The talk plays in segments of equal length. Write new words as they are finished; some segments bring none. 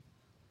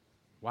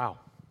Wow.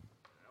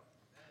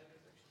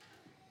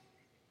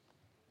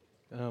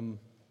 I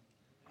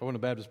wasn't a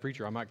Baptist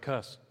preacher. I might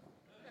cuss.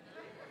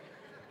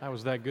 That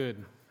was that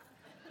good.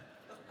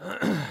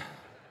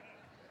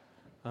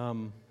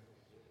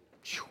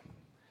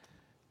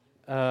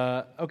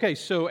 Okay,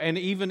 so, and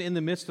even in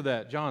the midst of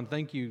that, John,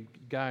 thank you,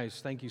 guys.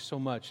 Thank you so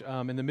much.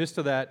 In the midst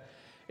of that,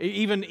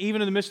 even in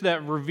the midst of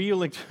that,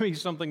 revealing to me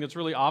something that's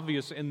really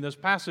obvious in this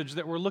passage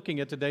that we're looking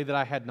at today that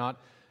I had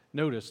not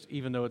noticed,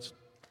 even though it's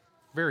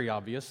very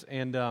obvious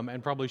and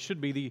probably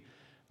should be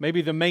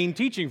maybe the main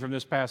teaching from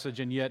this passage,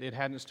 and yet it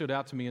hadn't stood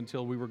out to me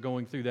until we were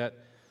going through that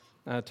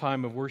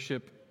time of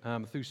worship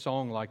through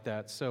song like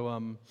that.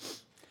 So,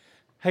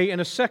 hey,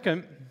 in a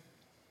second,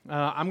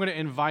 I'm going to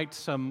invite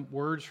some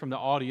words from the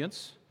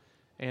audience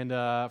and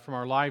from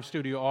our live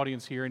studio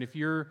audience here. And if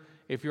you're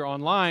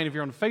online, if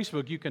you're on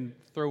Facebook, you can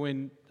throw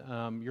in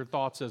your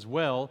thoughts as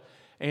well.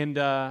 And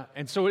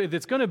so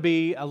it's going to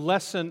be a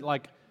lesson,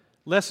 like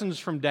lessons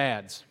from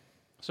dads.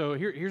 So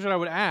here's what I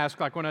would ask,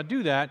 like when I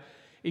do that,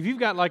 if you've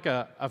got like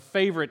a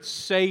favorite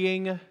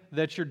saying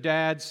that your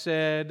dad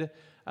said,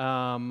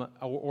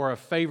 or a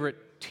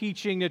favorite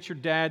teaching that your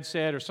dad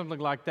said, or something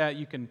like that,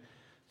 you can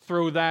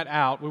throw that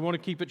out. We want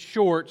to keep it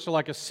short, so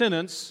like a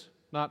sentence,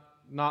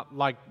 not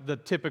like the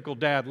typical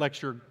dad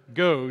lecture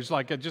goes,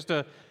 like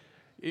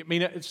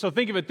so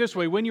think of it this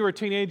way: when you were a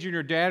teenager and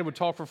your dad would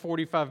talk for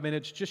 45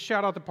 minutes, just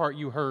shout out the part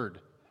you heard.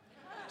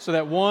 So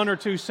that one or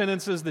two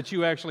sentences that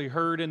you actually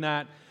heard in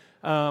that.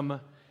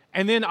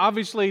 And then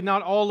obviously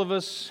not all of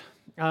us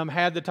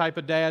had the type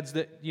of dads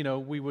that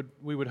we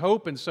would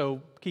hope, and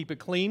so keep it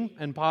clean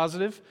and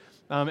positive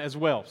as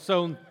well.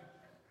 So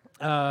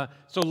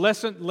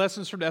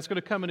lessons from that's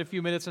going to come in a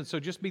few minutes, and so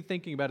just be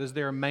thinking about, is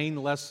there a main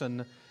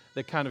lesson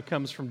that kind of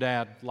comes from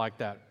dad like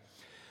that?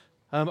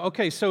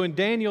 Okay, so in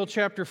Daniel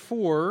chapter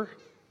 4,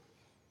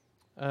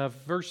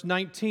 verse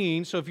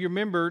 19, so if you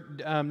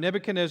remember,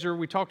 Nebuchadnezzar,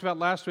 we talked about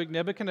last week,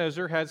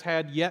 Nebuchadnezzar has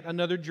had yet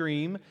another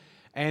dream,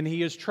 and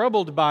he is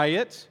troubled by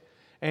it,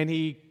 and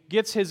he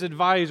gets his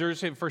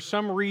advisors, and for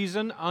some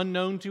reason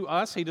unknown to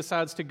us, he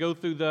decides to go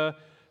through the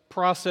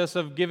process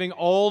of giving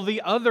all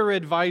the other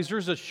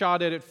advisors a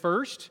shot at it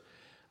first.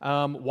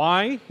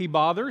 Why he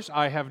bothers,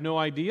 I have no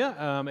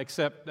idea,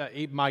 except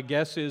my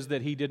guess is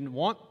that he didn't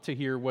want to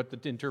hear what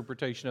the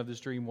interpretation of this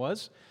dream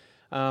was.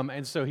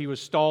 And so he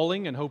was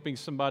stalling and hoping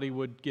somebody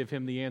would give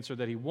him the answer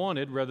that he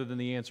wanted rather than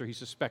the answer he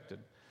suspected.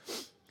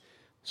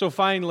 So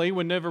finally,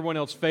 when everyone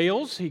else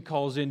fails, he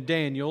calls in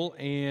Daniel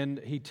and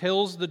he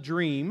tells the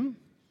dream.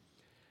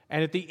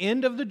 And at the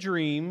end of the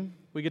dream,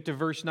 we get to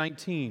verse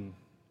 19.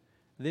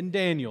 Then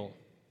Daniel,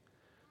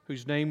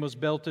 whose name was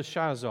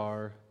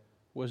Belteshazzar,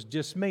 was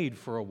dismayed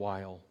for a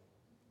while,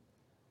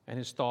 and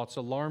his thoughts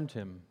alarmed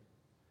him.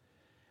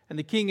 And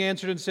the king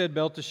answered and said,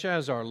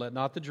 Belteshazzar, let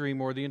not the dream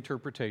or the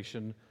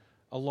interpretation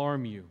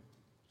alarm you.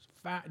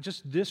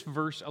 Just this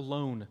verse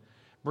alone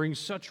brings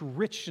such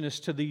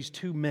richness to these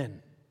two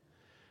men.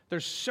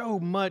 There's so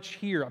much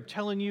here. I'm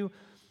telling you,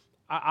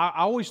 I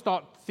always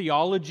thought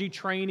theology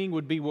training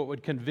would be what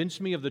would convince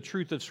me of the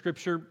truth of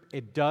Scripture.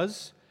 It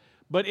does.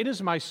 But it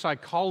is my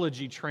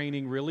psychology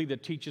training, really,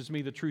 that teaches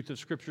me the truth of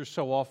Scripture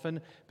so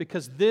often,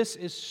 because this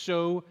is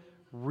so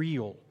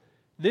real.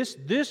 This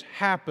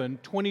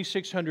happened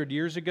 2,600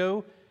 years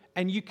ago,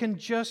 and you can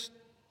just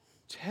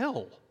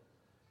tell.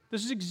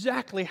 This is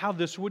exactly how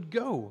this would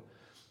go.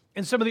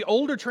 In some of the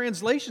older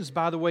translations,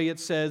 by the way, it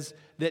says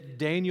that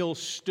Daniel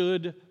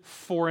stood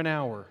for an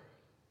hour.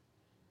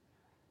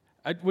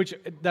 Which,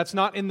 that's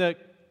not in the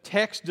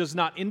text, does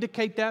not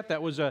indicate that.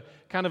 That was a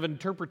kind of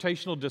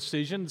interpretational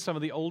decision in some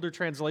of the older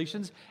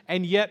translations,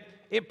 and yet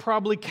it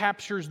probably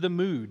captures the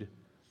mood.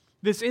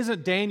 This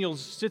isn't Daniel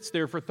sits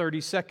there for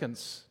 30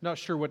 seconds, not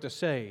sure what to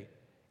say.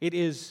 It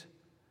is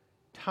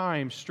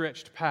time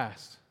stretched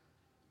past,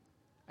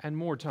 and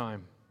more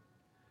time,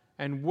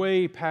 and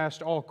way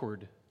past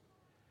awkward,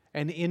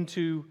 and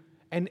into,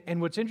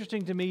 and what's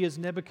interesting to me is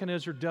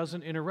Nebuchadnezzar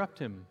doesn't interrupt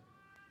him.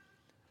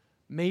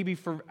 Maybe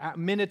for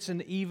minutes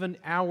and even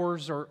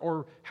hours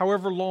or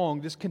however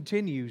long this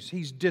continues,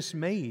 he's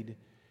dismayed.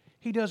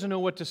 He doesn't know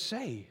what to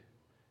say.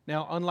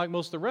 Now, unlike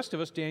most of the rest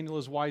of us, Daniel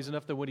is wise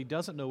enough that when he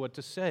doesn't know what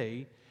to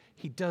say,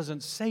 he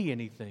doesn't say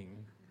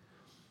anything.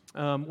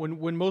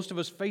 When most of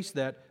us face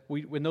that,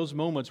 in those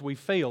moments, we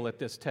fail at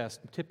this test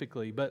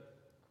typically, but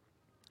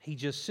he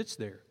just sits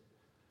there.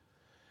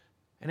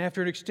 And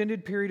after an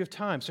extended period of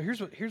time, so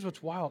here's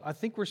what's wild. I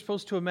think we're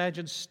supposed to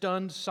imagine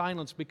stunned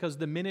silence, because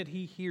the minute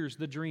he hears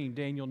the dream,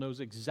 Daniel knows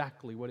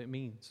exactly what it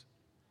means.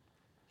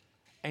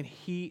 And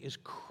he is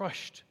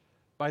crushed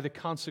by the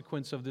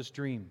consequence of this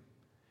dream.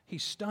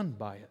 He's stunned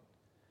by it.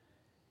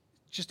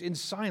 Just in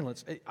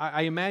silence.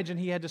 I imagine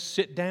he had to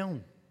sit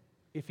down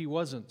if he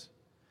wasn't.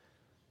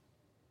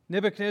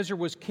 Nebuchadnezzar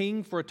was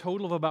king for a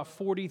total of about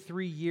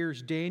 43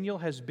 years. Daniel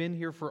has been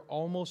here for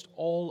almost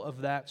all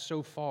of that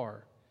so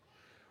far.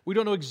 We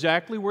don't know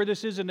exactly where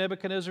this is in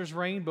Nebuchadnezzar's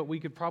reign, but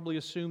we could probably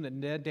assume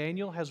that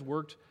Daniel has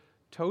worked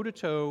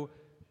toe-to-toe,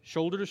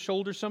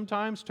 shoulder-to-shoulder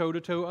sometimes,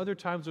 toe-to-toe other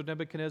times with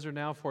Nebuchadnezzar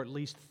now for at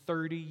least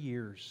 30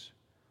 years.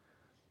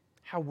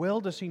 How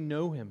well does he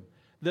know him?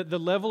 The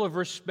level of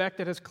respect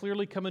that has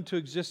clearly come into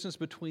existence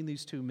between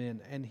these two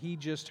men. And he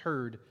just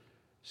heard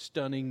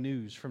stunning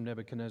news from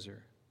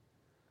Nebuchadnezzar.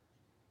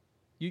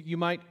 You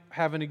might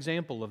have an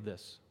example of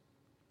this.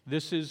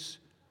 This is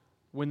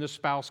when the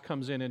spouse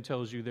comes in and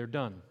tells you they're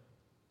done.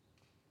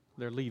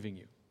 They're leaving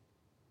you.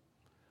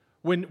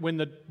 When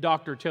the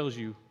doctor tells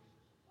you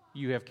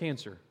you have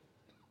cancer.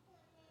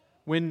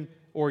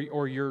 Or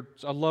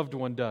a loved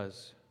one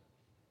does.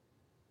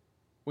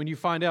 When you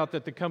find out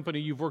that the company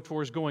you've worked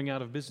for is going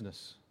out of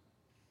business.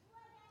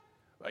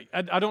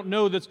 I don't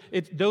know that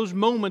it's those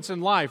moments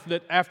in life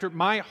that after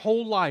my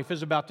whole life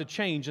is about to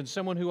change and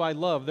someone who I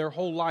love, their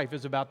whole life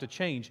is about to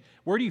change.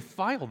 Where do you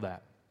file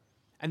that?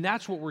 And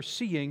that's what we're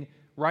seeing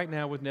right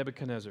now with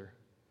Nebuchadnezzar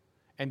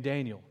and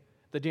Daniel.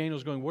 That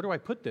Daniel's going, where do I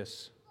put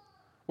this?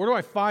 Where do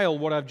I file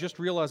what I've just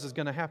realized is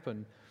going to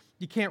happen?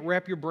 You can't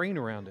wrap your brain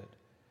around it.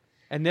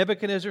 And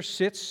Nebuchadnezzar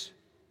sits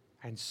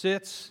and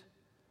sits,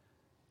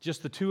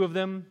 just the two of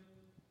them,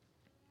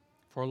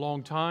 for a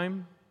long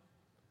time.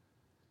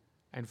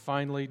 And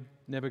finally,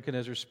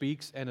 Nebuchadnezzar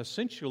speaks, and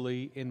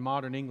essentially, in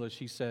modern English,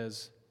 he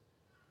says,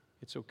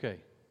 it's okay.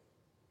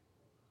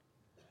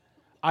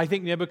 I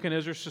think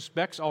Nebuchadnezzar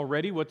suspects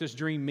already what this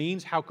dream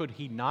means. How could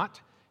he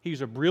not?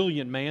 He's a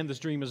brilliant man. This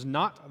dream is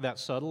not that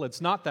subtle. It's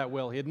not that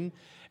well hidden.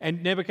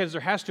 And Nebuchadnezzar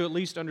has to at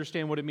least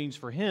understand what it means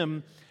for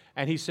him.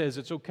 And he says,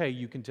 it's okay,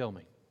 you can tell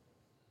me.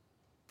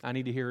 I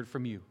need to hear it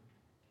from you.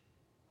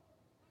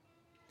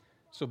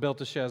 So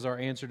Belteshazzar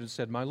answered and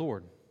said, my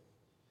Lord,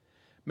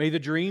 may the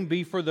dream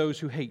be for those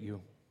who hate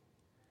you,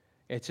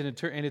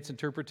 and its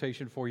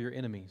interpretation for your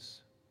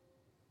enemies.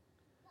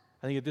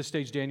 I think at this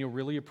stage, Daniel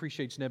really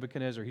appreciates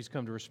Nebuchadnezzar. He's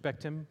come to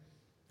respect him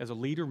as a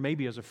leader,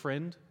 maybe as a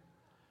friend,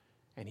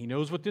 and he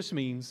knows what this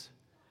means.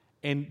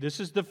 And this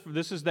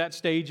is that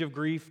stage of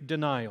grief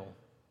denial.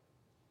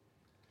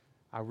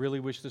 I really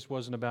wish this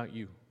wasn't about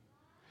you.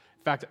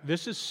 In fact,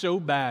 this is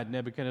so bad,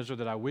 Nebuchadnezzar,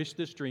 that I wish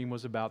this dream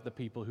was about the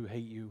people who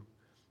hate you.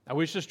 I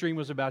wish this dream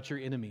was about your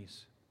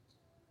enemies.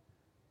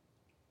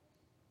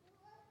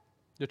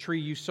 The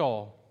tree you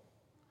saw,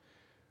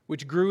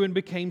 which grew and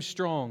became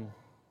strong,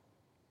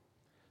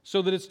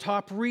 so that its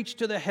top reached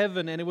to the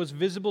heaven, and it was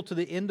visible to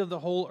the end of the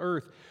whole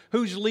earth,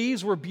 whose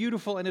leaves were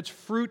beautiful, and its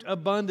fruit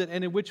abundant,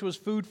 and in which was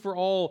food for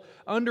all,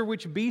 under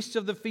which beasts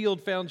of the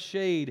field found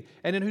shade,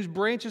 and in whose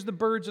branches the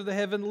birds of the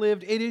heaven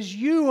lived. It is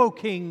you, O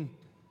King,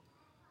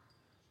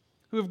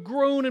 who have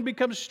grown and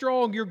become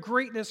strong. Your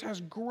greatness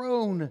has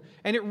grown,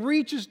 and it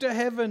reaches to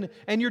heaven,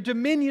 and your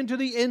dominion to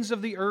the ends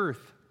of the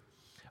earth.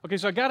 Okay,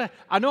 so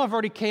I know I've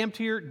already camped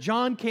here.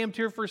 John camped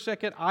here for a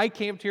second. I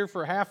camped here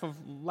for half of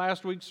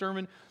last week's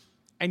sermon.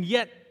 And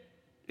yet,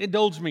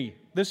 indulge me,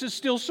 this is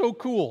still so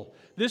cool.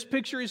 This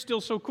picture is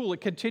still so cool. It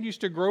continues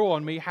to grow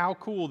on me how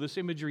cool this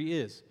imagery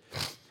is.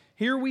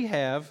 Here we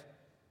have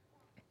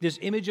this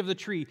image of the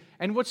tree.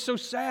 And what's so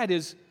sad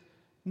is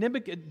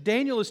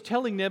Daniel is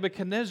telling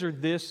Nebuchadnezzar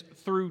this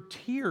through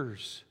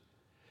tears.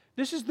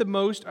 This is the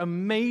most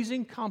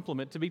amazing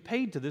compliment to be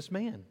paid to this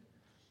man.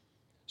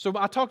 So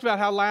I talked about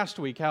how last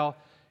week,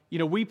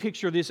 we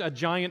picture a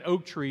giant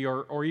oak tree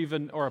or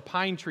a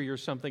pine tree or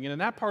something, and in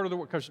that part of the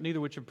world, because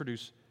neither which would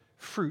produce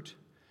fruit,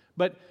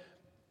 but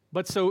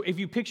so if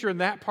you picture in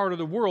that part of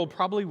the world,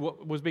 probably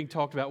what was being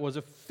talked about was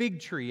a fig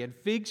tree, and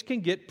figs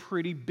can get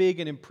pretty big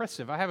and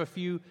impressive. I have a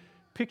few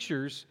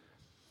pictures.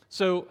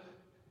 So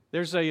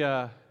there's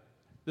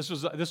this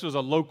was a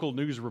local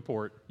news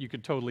report. You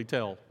could totally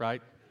tell,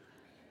 right?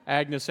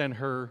 Agnes and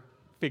her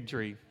fig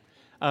tree.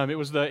 It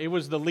was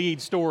the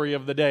lead story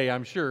of the day,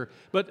 I'm sure.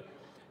 But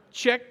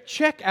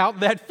check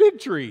out that fig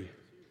tree.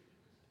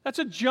 That's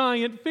a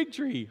giant fig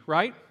tree,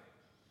 right?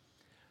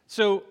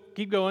 So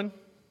keep going.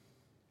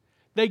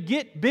 They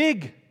get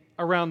big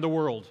around the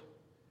world.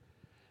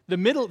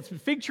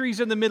 Fig trees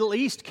in the Middle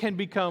East can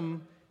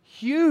become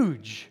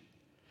huge.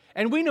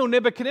 And we know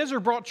Nebuchadnezzar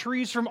brought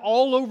trees from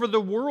all over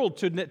the world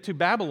to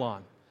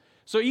Babylon.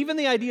 So even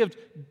the idea of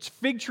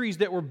fig trees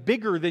that were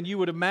bigger than you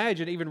would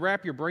imagine, even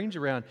wrap your brains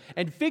around.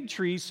 And fig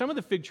trees, some of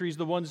the fig trees,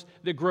 the ones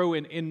that grow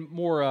in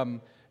more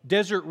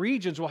desert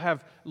regions, will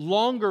have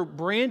longer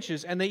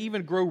branches, and they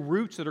even grow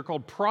roots that are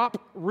called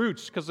prop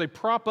roots because they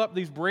prop up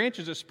these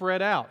branches that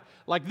spread out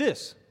like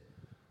this.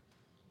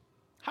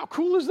 How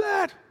cool is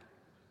that?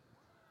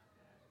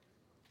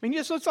 I mean,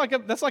 yes, that's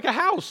like a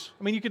house.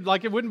 I mean,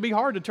 it wouldn't be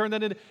hard to turn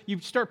that into. You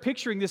start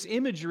picturing this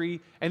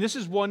imagery, and this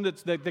is one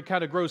that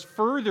kind of grows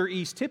further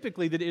east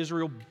typically than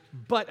Israel.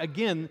 But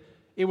again,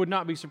 it would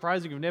not be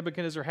surprising if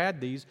Nebuchadnezzar had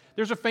these.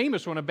 There's a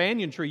famous one, a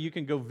banyan tree you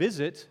can go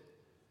visit.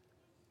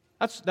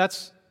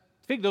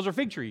 Those are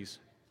fig trees.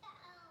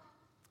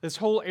 This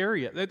whole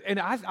area. And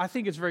I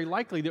think it's very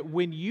likely that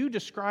when you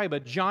describe a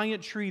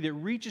giant tree that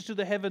reaches to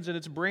the heavens and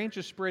its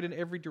branches spread in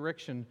every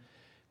direction,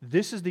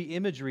 this is the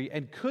imagery,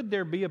 and could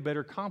there be a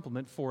better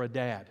compliment for a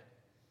dad?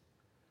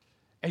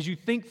 As you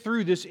think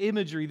through this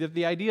imagery, that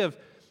the idea of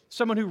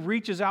someone who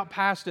reaches out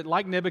past it,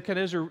 like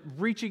Nebuchadnezzar,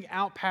 reaching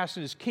out past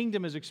it, his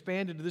kingdom has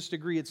expanded to this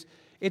degree.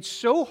 It's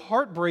so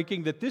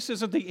heartbreaking that this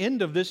isn't the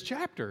end of this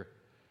chapter.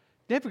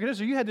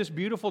 Nebuchadnezzar, you had this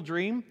beautiful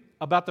dream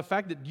about the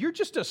fact that you're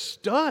just a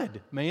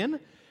stud, man. I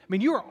mean,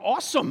 you are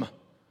awesome.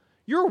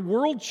 You're a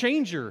world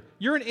changer.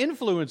 You're an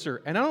influencer.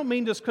 And I don't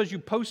mean this because you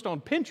post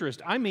on Pinterest.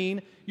 I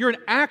mean, you're an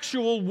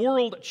actual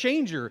world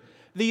changer.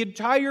 The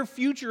entire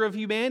future of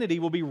humanity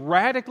will be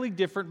radically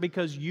different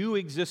because you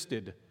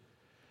existed.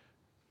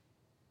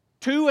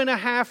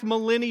 2.5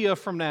 millennia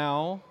from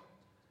now,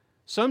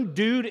 some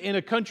dude in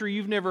a country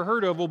you've never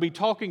heard of will be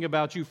talking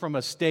about you from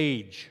a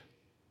stage.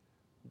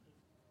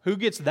 Who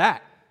gets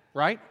that,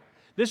 right?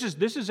 This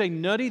is a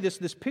nutty,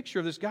 this picture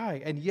of this guy,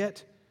 and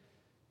yet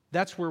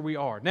that's where we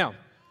are. Now,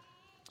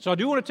 so I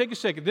do want to take a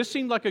second. This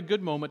seemed like a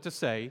good moment to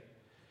say,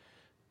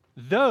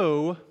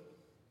 though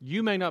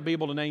you may not be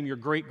able to name your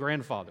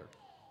great-grandfather,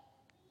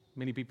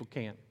 many people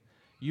can.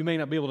 You may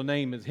not be able to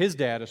name his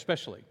dad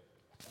especially.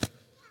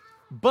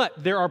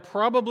 But there are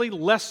probably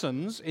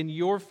lessons in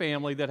your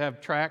family that have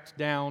tracked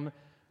down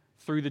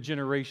through the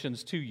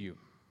generations to you,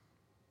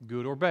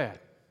 good or bad.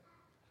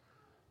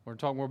 We're going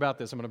to talk more about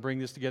this. I'm going to bring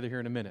this together here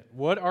in a minute.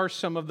 What are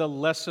some of the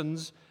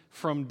lessons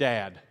from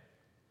Dad?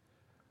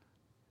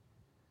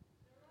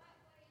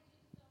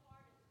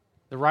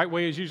 The right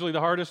way is usually the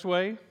hardest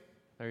way.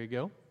 There you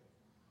go.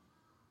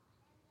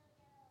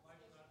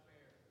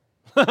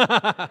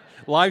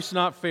 Life's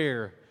not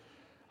fair.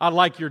 I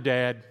like your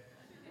dad.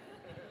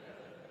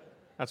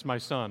 That's my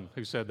son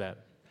who said that.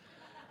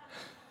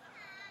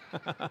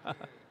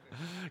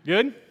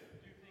 Good?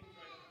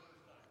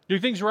 Do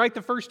things right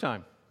the first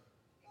time.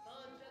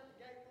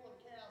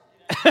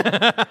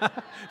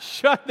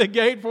 Shut the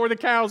gate before the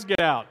cows get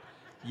out.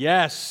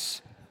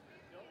 Yes.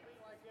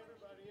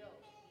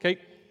 Okay.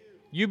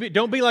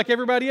 Don't be like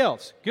everybody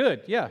else.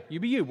 Good. Yeah.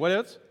 You be you. What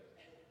else?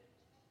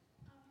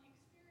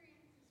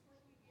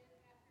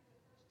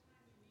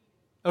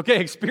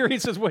 Okay.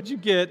 Experience is what you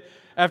get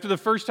after the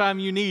first time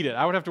you need it.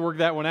 I would have to work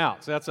that one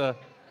out. So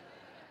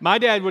my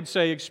dad would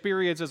say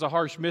experience is a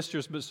harsh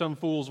mistress, but some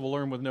fools will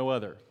learn with no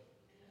other.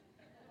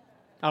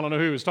 I don't know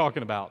who he was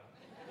talking about.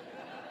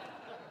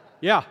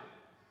 Yeah.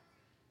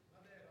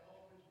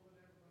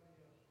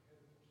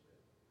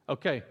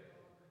 Okay.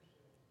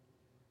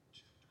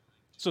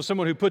 So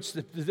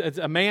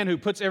a man who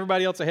puts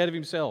everybody else ahead of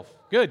himself.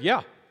 Good,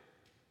 yeah.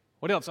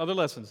 What else? Other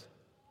lessons?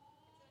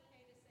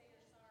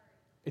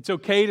 It's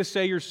okay to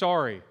say you're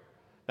sorry.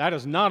 That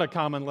is not a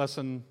common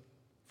lesson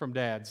from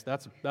dads.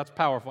 That's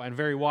powerful and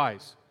very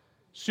wise.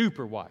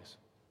 Super wise.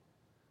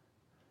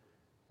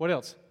 What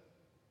else?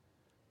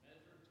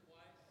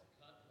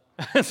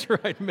 That's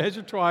right.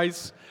 Measure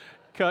twice,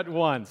 cut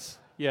once.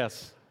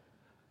 Yes.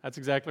 That's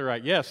exactly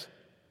right. Yes.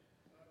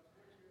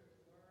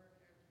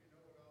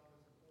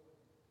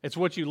 It's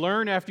what you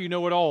learn after you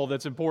know it all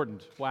that's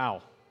important.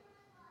 Wow.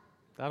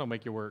 That'll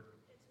make you work.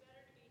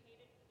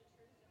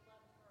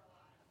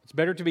 It's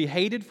better to be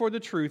hated for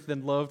the truth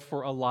than loved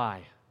for a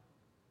lie.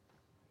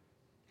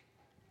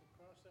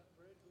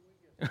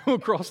 We'll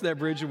cross that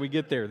bridge when we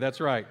get there. That's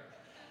right.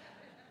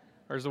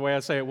 There's the way I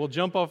say it. We'll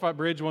jump off that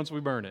bridge once we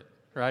burn it.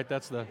 Right?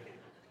 That's the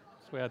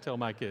way I tell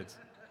my kids.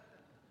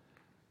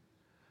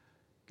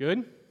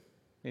 Good?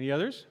 Any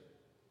others?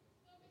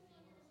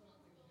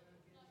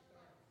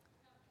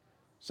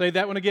 Say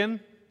that one again.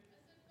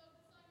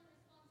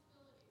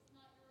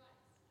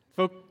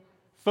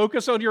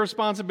 Focus on your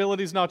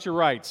responsibilities, not your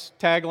rights.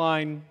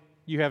 Tagline,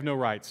 you have no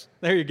rights.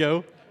 There you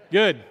go.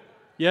 Good.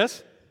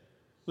 Yes?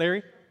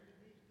 Larry?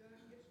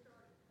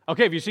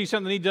 Okay, if you see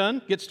something need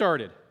done, get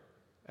started.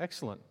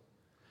 Excellent.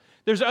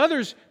 There's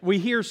others we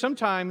hear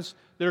sometimes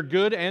that are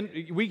good, and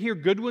we hear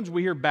good ones,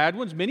 we hear bad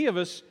ones. Many of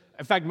us,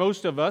 in fact,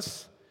 most of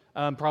us,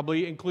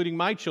 probably including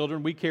my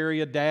children, we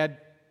carry a dad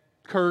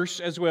curse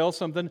as well,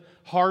 something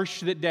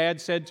harsh that Dad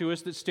said to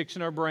us that sticks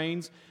in our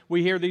brains.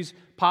 We hear these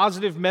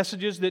positive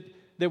messages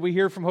that we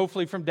hear from,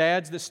 hopefully from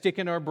dads, that stick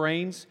in our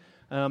brains.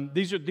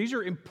 These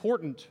are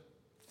important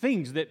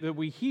things that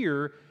we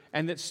hear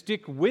and that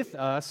stick with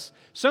us.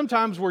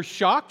 Sometimes we're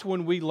shocked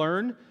when we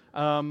learn,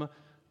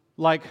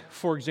 like,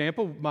 for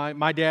example,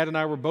 my dad and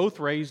I were both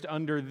raised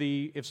under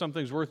the, if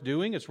something's worth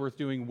doing, it's worth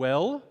doing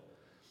well.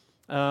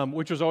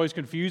 Which was always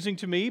confusing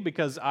to me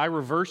because I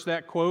reversed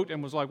that quote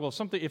and was like, well,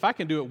 if I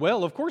can do it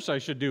well, of course I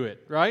should do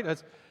it, right?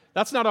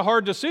 That's not a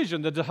hard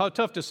decision. The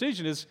tough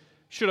decision is,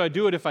 should I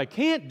do it if I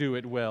can't do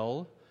it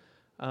well?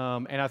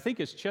 And I think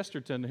it's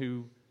Chesterton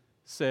who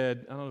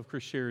said, I don't know if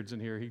Chris Sherrod's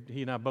in here,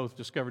 he and I both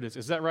discovered this.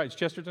 Is that right? It's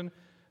Chesterton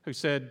who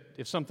said,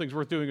 if something's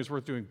worth doing, it's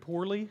worth doing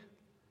poorly?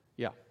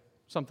 Yeah,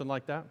 something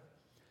like that.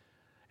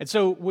 And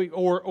so,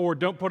 or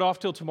don't put off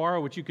till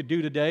tomorrow what you could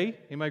do today.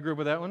 Anybody agree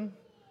with that one?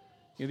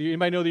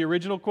 Anybody know the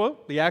original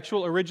quote? The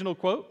actual original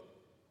quote?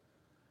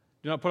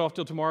 Do not put off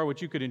till tomorrow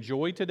what you could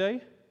enjoy today.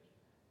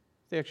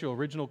 The actual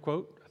original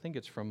quote, I think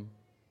it's from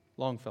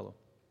Longfellow.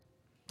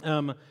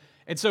 And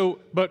so,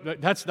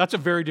 but that's a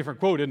very different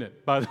quote, isn't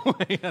it? By the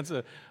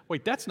way,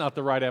 that's not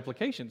the right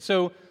application.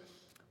 So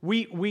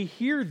we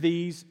hear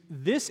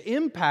this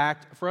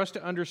impact for us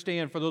to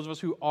understand, for those of us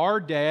who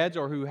are dads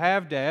or who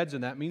have dads,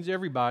 and that means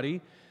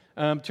everybody,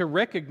 to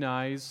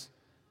recognize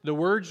The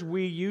words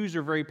we use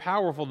are very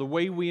powerful. The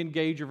way we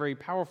engage are very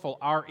powerful.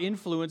 Our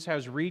influence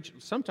has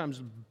reached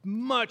sometimes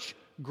much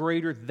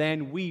greater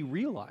than we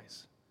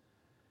realize.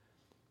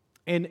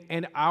 And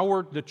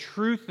the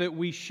truth that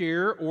we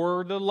share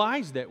or the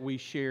lies that we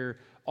share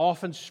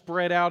often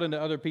spread out into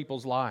other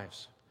people's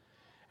lives.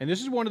 And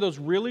this is one of those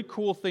really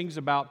cool things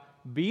about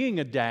being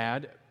a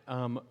dad.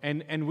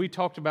 And we'll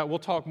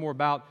talk more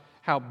about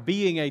how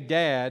being a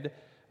dad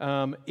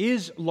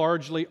is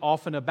largely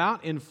often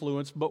about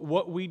influence, but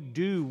what we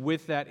do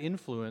with that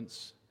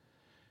influence.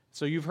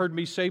 So you've heard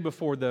me say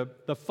before,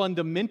 the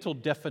fundamental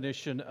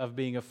definition of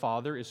being a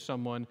father is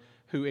someone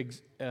who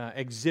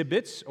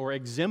exhibits or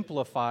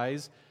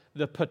exemplifies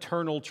the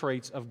paternal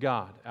traits of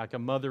God. Like a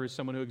mother is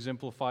someone who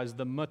exemplifies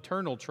the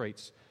maternal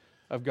traits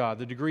of God.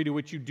 The degree to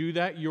which you do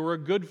that, you're a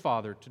good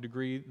father. The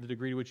degree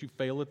to which you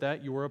fail at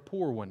that, you're a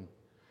poor one.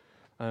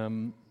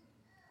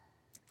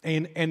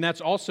 And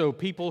that's also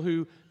people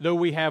who, though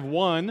we have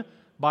one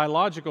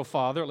biological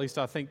father, at least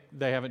I think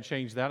they haven't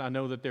changed that. I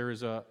know that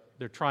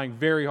they're trying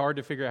very hard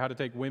to figure out how to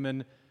take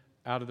women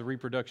out of the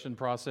reproduction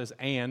process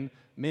and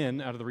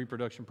men out of the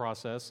reproduction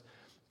process.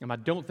 And I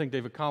don't think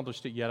they've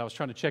accomplished it yet. I was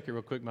trying to check it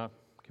real quick. My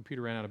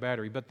computer ran out of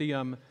battery. But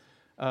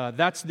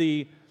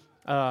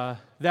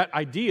that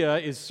idea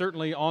is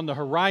certainly on the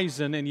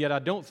horizon, and yet I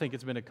don't think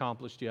it's been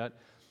accomplished yet.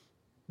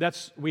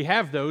 We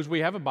have those. We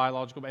have a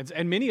biological,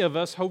 and many of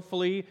us,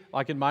 hopefully,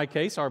 like in my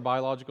case, our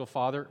biological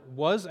father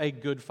was a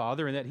good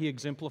father in that he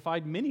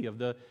exemplified many of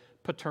the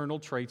paternal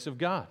traits of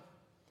God.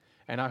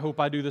 And I hope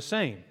I do the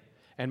same,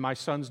 and my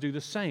sons do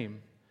the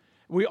same.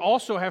 We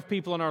also have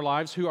people in our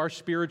lives who are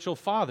spiritual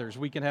fathers.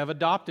 We can have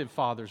adoptive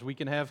fathers. We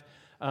can have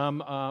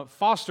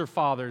foster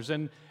fathers,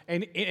 and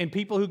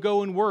people who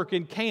go and work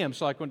in camps,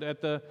 like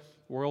at the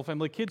Royal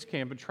Family Kids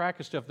Camp and track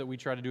and stuff that we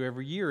try to do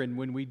every year. And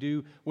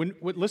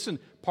listen,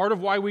 part of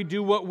why we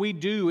do what we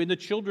do in the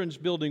children's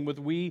building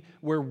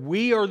where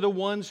we are the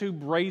ones who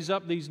raise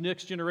up these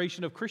next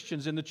generation of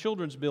Christians in the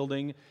children's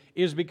building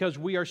is because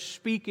we are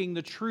speaking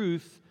the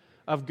truth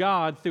of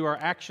God through our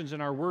actions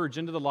and our words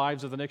into the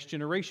lives of the next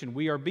generation.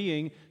 We are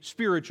being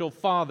spiritual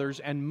fathers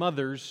and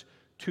mothers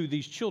to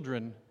these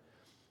children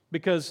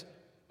because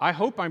I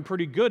hope I'm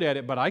pretty good at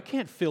it, but I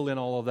can't fill in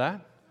all of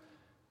that.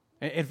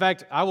 In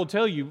fact, I will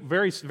tell you,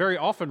 very, very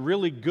often,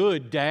 really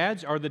good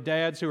dads are the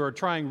dads who are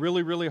trying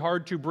really, really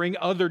hard to bring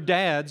other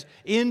dads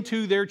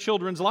into their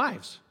children's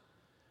lives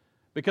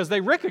because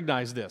they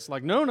recognize this.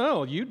 Like,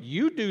 no,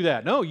 you do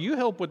that. No, you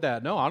help with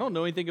that. No, I don't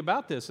know anything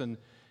about this. And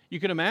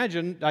you can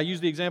imagine, I use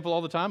the example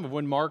all the time of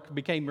when Mark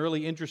became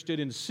really interested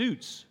in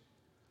suits.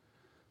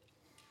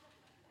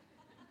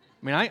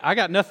 I mean, I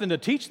got nothing to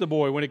teach the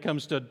boy when it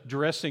comes to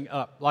dressing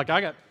up. Like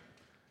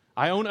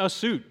I own a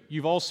suit.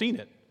 You've all seen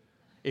it.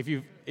 If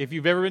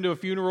you've ever been to a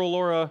funeral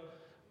or a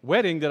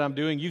wedding that I'm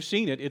doing, you've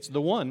seen it. It's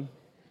the one.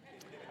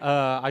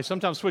 I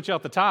sometimes switch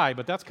out the tie,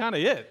 but that's kind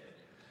of it.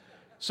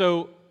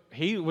 So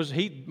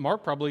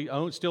Mark probably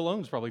still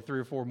owns probably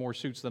 3 or 4 more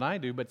suits than I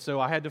do. But so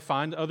I had to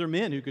find other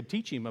men who could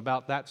teach him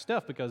about that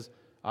stuff because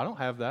I don't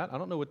have that. I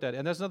don't know what that is.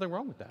 And there's nothing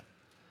wrong with that.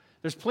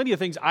 There's plenty of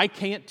things I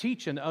can't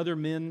teach and other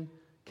men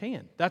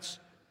can. That's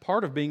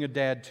part of being a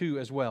dad too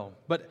as well.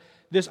 But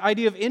this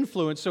idea of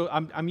influence, so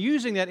I'm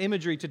using that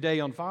imagery today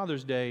on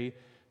Father's Day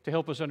to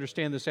help us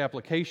understand this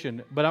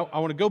application. But I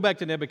want to go back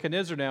to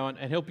Nebuchadnezzar now and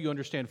help you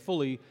understand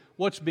fully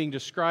what's being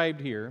described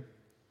here.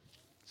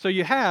 So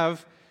you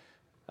have,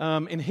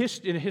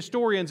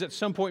 historians at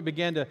some point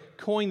began to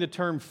coin the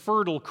term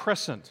Fertile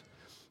Crescent.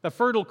 The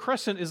Fertile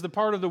Crescent is the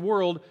part of the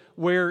world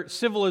where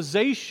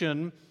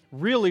civilization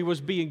really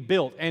was being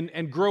built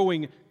and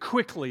growing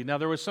quickly. Now,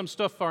 there was some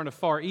stuff far in the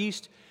Far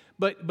East,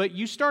 but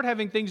you start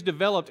having things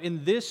developed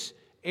in this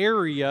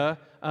area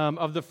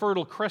of the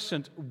Fertile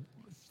Crescent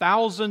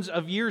thousands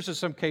of years in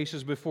some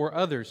cases before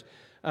others.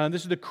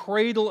 This is the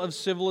cradle of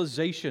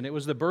civilization. It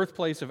was the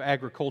birthplace of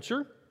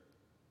agriculture,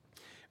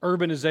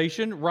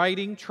 urbanization,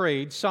 writing,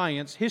 trade,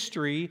 science,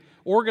 history,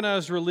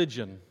 organized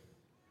religion.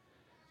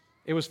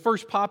 It was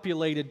first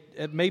populated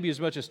at maybe as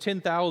much as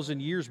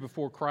 10,000 years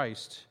before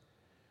Christ.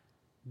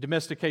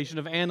 Domestication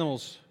of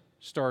animals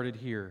started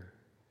here.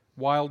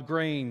 Wild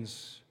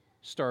grains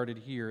started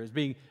here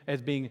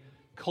as being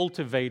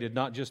cultivated,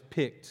 not just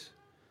picked.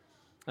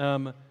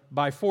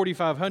 By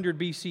 4500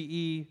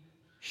 BCE,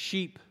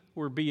 sheep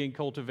were being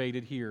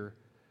cultivated here.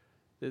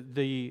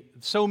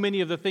 So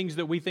many of the things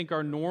that we think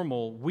are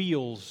normal,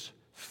 wheels,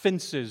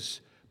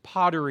 fences,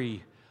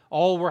 pottery,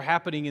 all were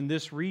happening in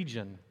this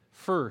region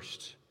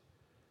first.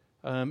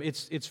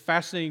 It's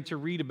fascinating to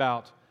read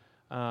about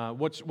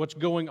what's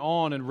going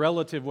on and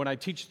relative. When I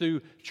teach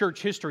through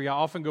church history, I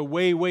often go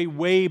way, way,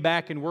 way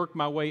back and work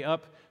my way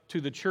up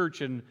to the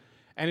church, and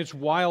it's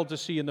wild to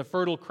see in the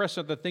Fertile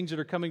Crescent, the things that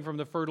are coming from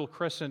the Fertile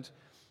Crescent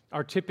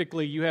are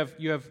typically,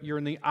 you're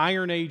in the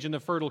Iron Age in the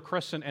Fertile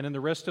Crescent, and in the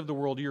rest of the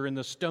world, you're in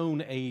the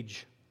Stone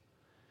Age.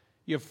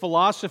 You have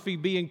philosophy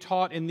being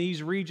taught in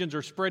these regions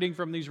or spreading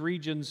from these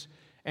regions,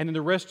 and in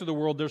the rest of the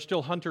world, there's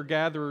still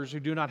hunter-gatherers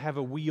who do not have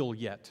a wheel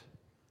yet.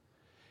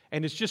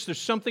 And it's just, there's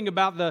something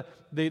about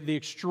the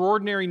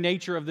extraordinary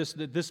nature of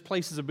this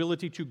place's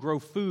ability to grow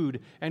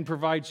food and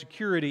provide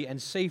security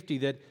and safety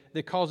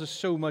that causes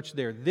so much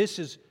there. This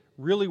is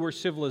really where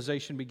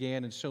civilization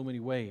began in so many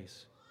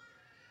ways.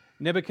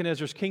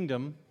 Nebuchadnezzar's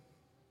kingdom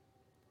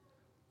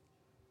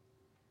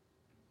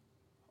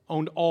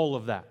owned all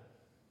of that.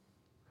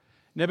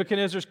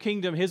 Nebuchadnezzar's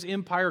kingdom, his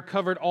empire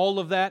covered all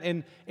of that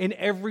and in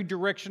every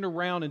direction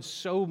around, and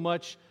so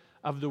much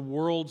of the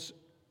world's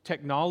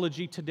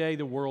technology today,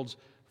 the world's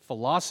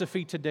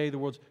philosophy today, the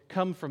world's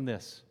come from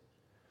this.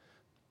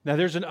 Now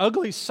there's an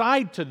ugly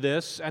side to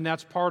this, and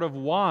that's part of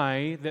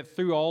why that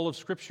through all of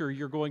Scripture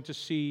you're going to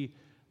see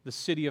the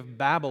city of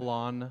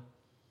Babylon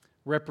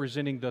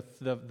representing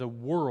the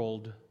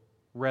world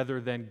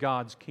rather than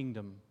God's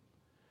kingdom.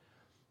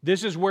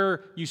 This is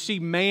where you see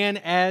man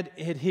at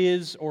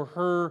his or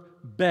her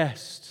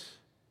best,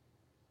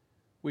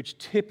 which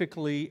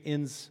typically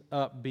ends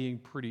up being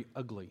pretty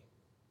ugly.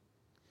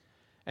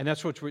 And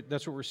that's what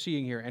we're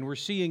seeing here. And we're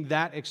seeing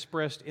that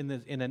expressed in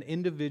an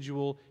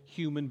individual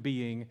human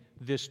being,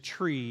 this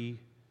tree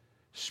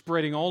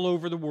spreading all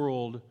over the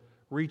world,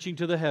 reaching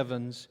to the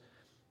heavens,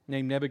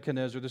 named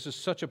Nebuchadnezzar. This is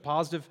such a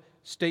positive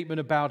statement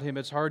about him,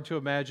 it's hard to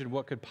imagine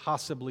what could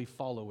possibly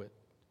follow it.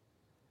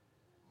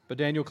 But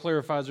Daniel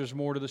clarifies there's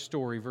more to the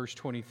story, verse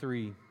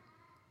 23.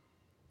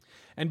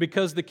 And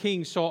because the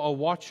king saw a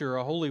watcher,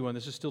 a holy one,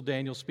 this is still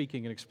Daniel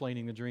speaking and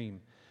explaining the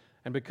dream.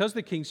 And because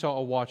the king saw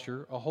a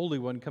watcher, a holy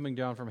one, coming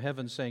down from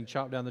heaven, saying,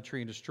 chop down the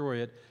tree and destroy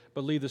it,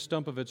 but leave the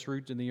stump of its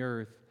root in the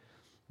earth,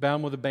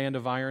 bound with a band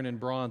of iron and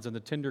bronze, and the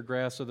tender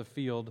grass of the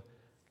field,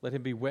 let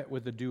him be wet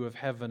with the dew of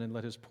heaven, and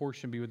let his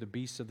portion be with the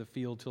beasts of the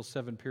field, till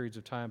 7 periods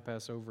of time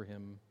pass over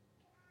him.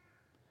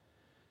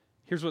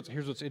 Here's what's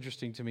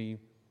interesting to me.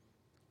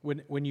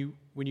 When you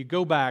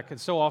go back,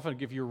 and so often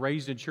if you're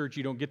raised in church,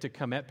 you don't get to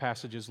come at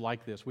passages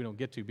like this. We don't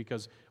get to,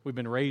 because we've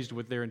been raised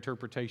with their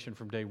interpretation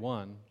from day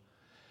one.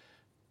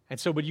 And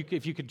so,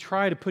 if you could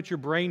try to put your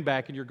brain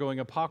back and you're going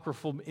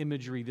apocryphal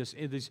imagery,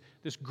 this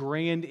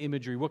grand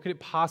imagery, what could it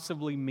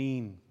possibly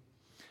mean?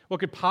 What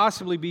could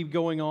possibly be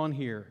going on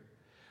here?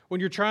 When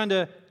you're trying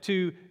to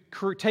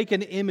take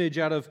an image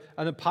out of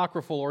an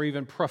apocryphal or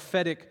even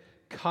prophetic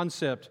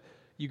concept,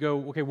 you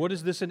go, okay, what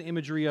is this an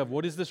imagery of?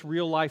 What is this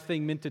real life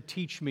thing meant to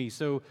teach me?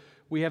 So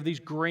we have these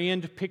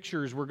grand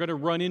pictures. We're going to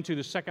run into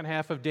the second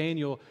half of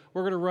Daniel.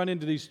 We're going to run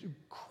into these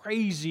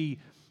crazy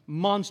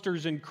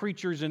monsters and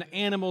creatures and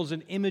animals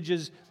and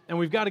images, and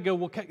we've got to go,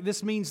 well,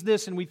 this means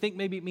this, and we think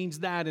maybe it means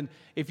that. And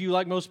if you,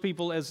 like most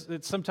people, as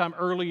it's sometime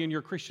early in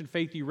your Christian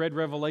faith, you read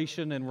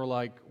Revelation and we're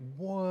like,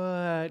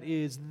 what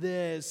is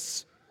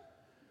this?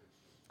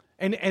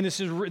 And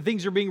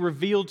things are being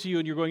revealed to you,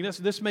 and you're going,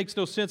 this makes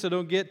no sense, I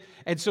don't get.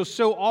 And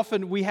so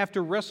often we have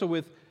to wrestle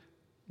with,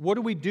 what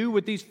do we do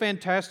with these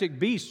fantastic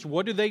beasts?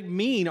 What do they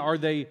mean?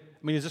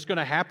 Is this going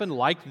to happen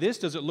like this?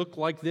 Does it look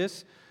like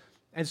this?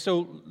 And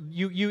so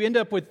you end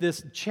up with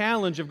this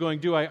challenge of going,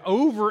 do I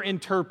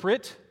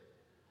overinterpret?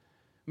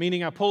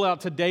 Meaning I pull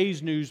out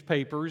today's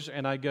newspapers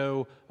and I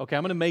go, okay,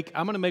 I'm going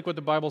to make what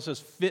the Bible says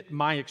fit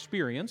my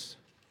experience.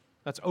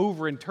 That's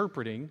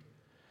overinterpreting.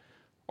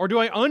 Or do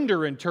I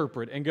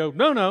underinterpret and go,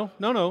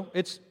 no,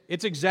 it's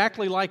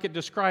exactly like it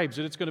describes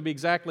it. It's going to be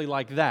exactly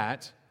like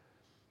that.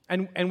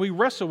 And we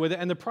wrestle with it.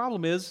 And the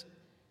problem is,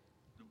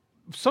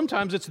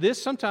 sometimes it's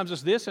this,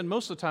 and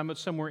most of the time it's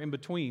somewhere in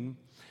between.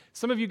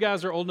 Some of you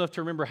guys are old enough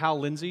to remember Hal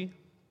Lindsey.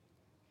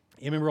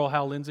 You remember old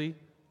Hal Lindsey?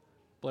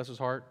 Bless his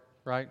heart,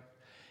 right?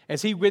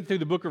 As he went through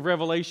the book of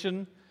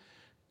Revelation,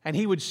 and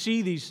he would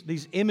see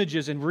these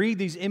images and read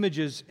these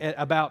images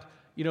about,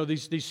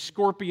 these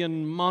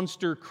scorpion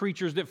monster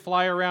creatures that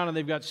fly around, and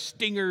they've got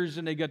stingers,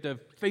 and they've got the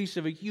face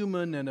of a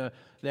human and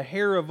the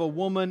hair of a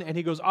woman. And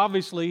he goes,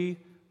 obviously,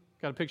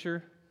 got a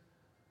picture?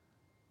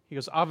 He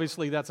goes,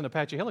 obviously, that's an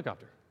Apache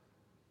helicopter.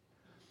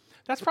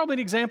 That's probably an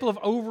example of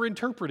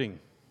overinterpreting.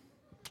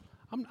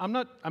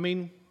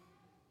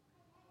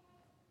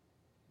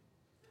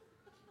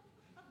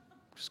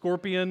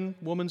 Scorpion,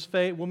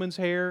 woman's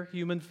hair,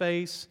 human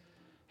face,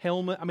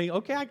 helmet.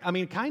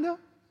 Kind of,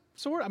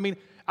 sort of.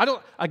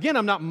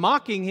 I'm not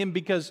mocking him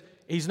because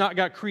he's not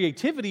got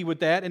creativity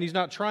with that and he's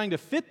not trying to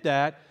fit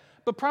that,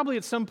 but probably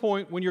at some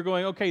point when you're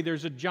going, okay,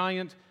 there's a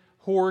giant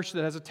horse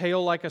that has a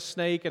tail like a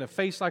snake and a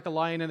face like a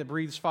lion and it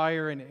breathes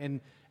fire,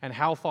 and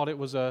Hal thought it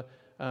was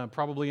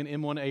probably an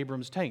M1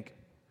 Abrams tank.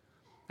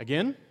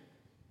 Again,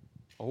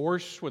 a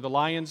horse with a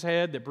lion's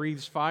head that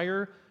breathes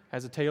fire,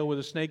 has a tail with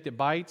a snake that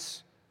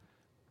bites.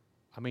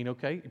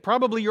 Okay,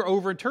 probably you're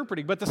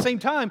overinterpreting, but at the same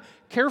time,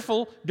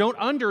 careful, don't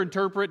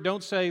underinterpret,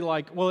 don't say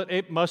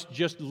it must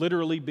just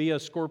literally be a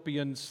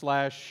scorpion /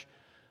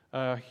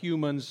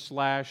 human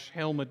 /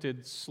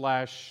 helmeted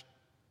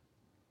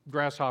 /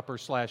 grasshopper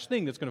 /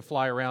 thing that's going to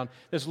fly around,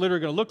 that's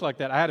literally going to look like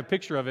that. I had a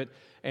picture of it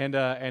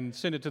and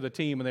sent it to the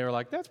team, and they were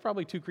like, that's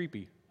probably too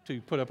creepy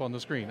to put up on the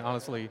screen,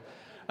 honestly.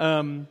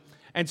 But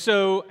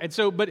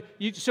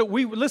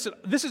we listen.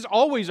 This is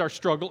always our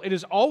struggle. It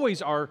is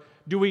always our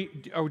do we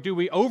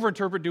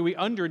overinterpret? Do we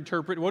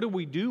underinterpret? What do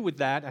we do with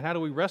that, and how do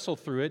we wrestle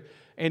through it?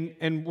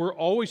 And we're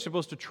always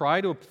supposed to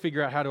try to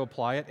figure out how to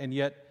apply it, and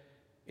yet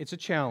it's a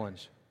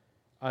challenge.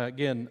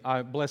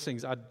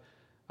 Blessings.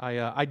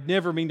 I'd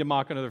never mean to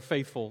mock another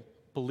faithful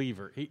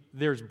believer.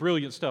 There's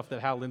brilliant stuff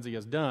that Hal Lindsey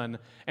has done,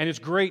 and it's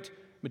great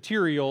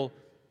material.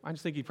 I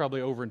just think he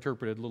probably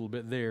overinterpreted a little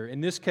bit there. In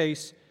this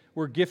case,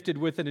 we're gifted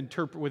with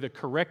with a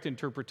correct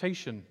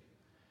interpretation.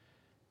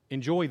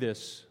 Enjoy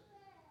this.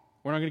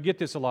 We're not going to get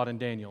this a lot in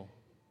Daniel.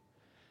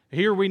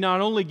 Here we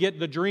not only get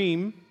the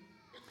dream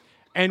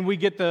and we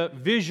get the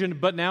vision,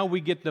 but now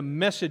we get the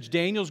message.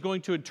 Daniel's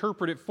going to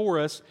interpret it for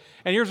us.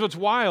 And here's what's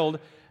wild.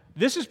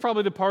 This is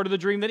probably the part of the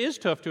dream that is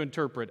tough to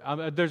interpret.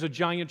 There's a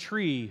giant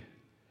tree.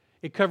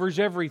 It covers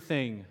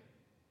everything.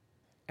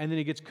 And then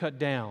it gets cut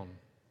down.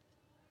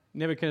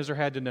 Nebuchadnezzar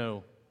had to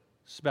know.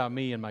 It's about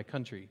me and my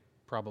country,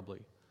 probably.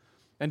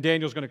 And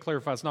Daniel's going to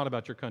clarify it's not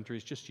about your country,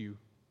 it's just you.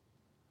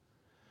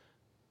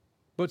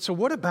 But so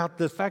what about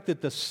the fact that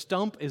the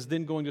stump is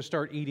then going to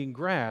start eating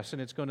grass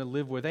and it's going to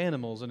live with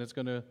animals and it's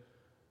going to...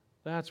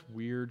 That's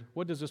weird.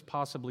 What does this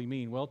possibly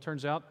mean? Well, it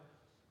turns out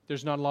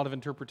there's not a lot of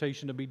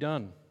interpretation to be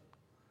done.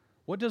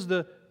 What does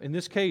in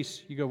this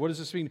case, you go, what does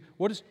this mean?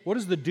 What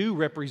does the dew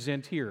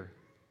represent here?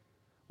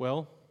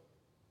 Well,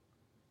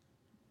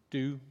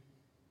 dew.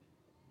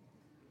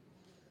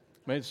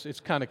 It's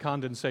kind of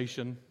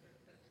condensation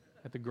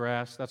at the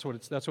grass. That's what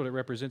it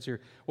represents here.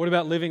 What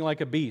about living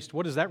like a beast?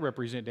 What does that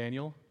represent,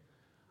 Daniel?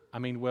 I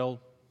mean, well,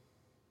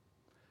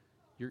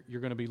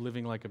 you're going to be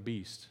living like a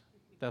beast.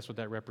 That's what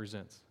that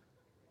represents.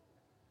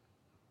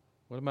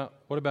 What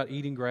about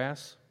eating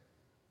grass?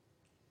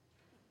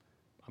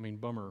 I mean,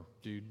 bummer,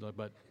 dude,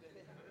 but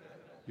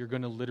you're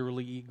going to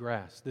literally eat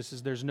grass.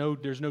 There's no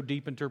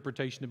deep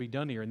interpretation to be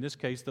done here. In this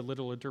case, the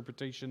literal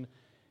interpretation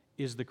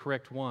is the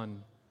correct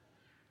one.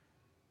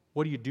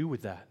 What do you do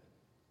with that?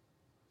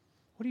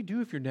 What do you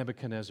do if you're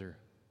Nebuchadnezzar?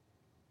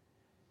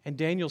 And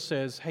Daniel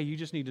says, hey, you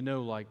just need to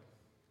know,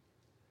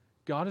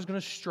 God is going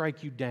to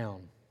strike you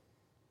down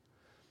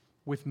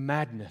with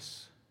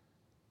madness.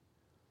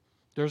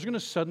 There's going to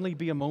suddenly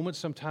be a moment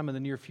sometime in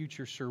the near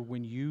future, sir,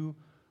 when you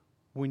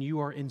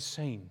are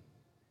insane.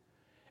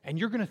 And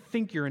you're going to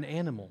think you're an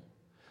animal.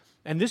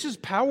 And this is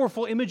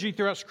powerful imagery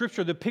throughout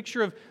Scripture, the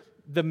picture of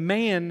the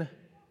man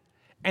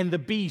and the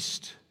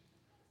beast.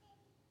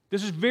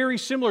 This is very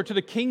similar to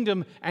the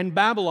kingdom and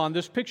Babylon.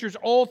 This picture's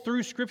all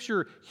through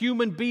Scripture.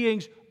 Human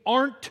beings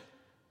aren't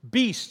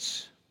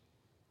beasts.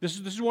 This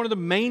is one of the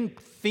main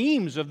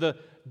themes of the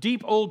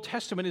deep Old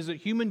Testament is that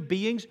human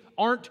beings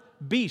aren't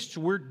beasts.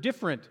 We're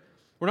different.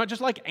 We're not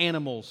just like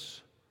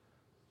animals.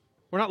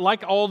 We're not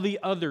like all the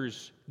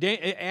others.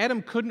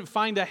 Adam couldn't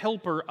find a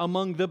helper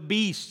among the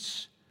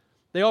beasts.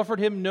 They offered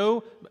him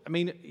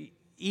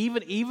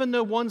even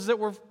the ones that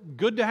were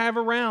good to have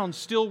around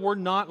still were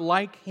not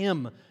like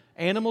him.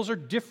 Animals are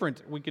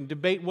different. We can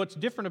debate what's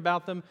different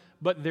about them,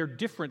 but they're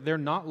different. They're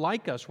not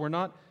like us. We're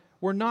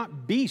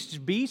not beasts.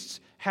 Beasts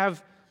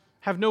have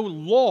no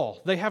law.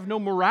 They have no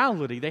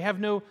morality. They have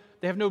no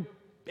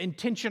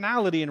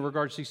intentionality in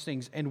regards to these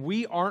things. And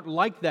we aren't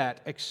like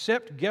that,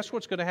 except guess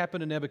what's going to happen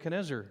to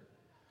Nebuchadnezzar?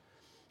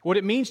 What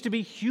it means to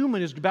be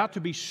human is about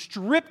to be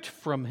stripped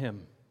from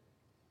him.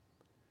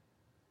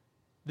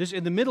 This,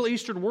 in the Middle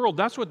Eastern world,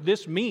 that's what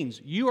this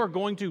means. You are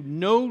going to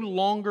no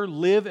longer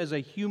live as a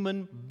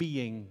human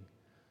being.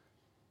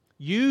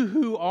 You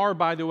who are,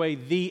 by the way,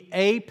 the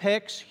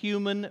apex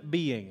human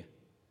being,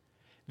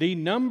 the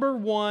number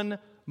one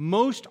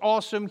most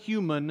awesome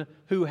human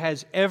who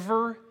has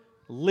ever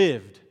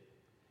lived,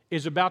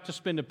 is about to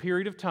spend a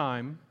period of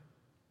time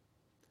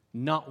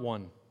not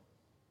one.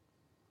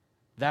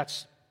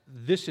 That's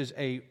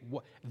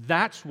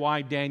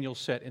why Daniel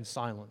sat in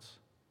silence.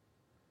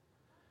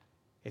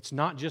 It's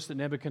not just that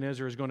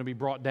Nebuchadnezzar is going to be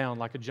brought down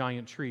like a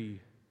giant tree.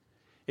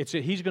 It's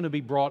that he's going to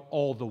be brought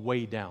all the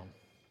way down.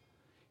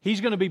 He's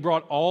going to be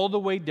brought all the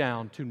way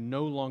down to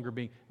no longer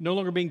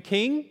being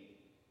king.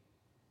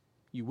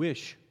 You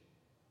wish.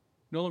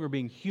 No longer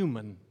being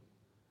human.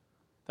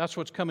 That's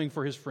what's coming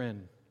for his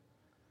friend.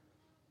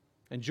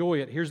 Enjoy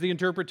it. Here's the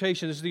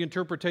interpretation. This is the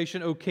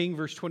interpretation, O king,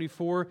 verse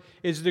 24,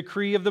 is the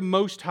decree of the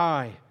Most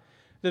High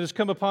that has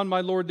come upon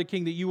my Lord the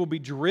King, that you will be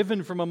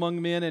driven from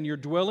among men, and your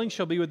dwelling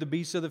shall be with the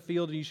beasts of the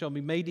field, and you shall be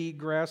made to eat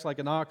grass like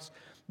an ox.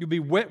 You'll be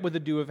wet with the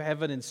dew of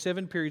heaven, and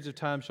 7 periods of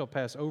time shall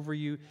pass over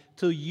you,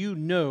 till you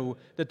know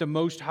that the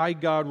Most High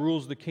God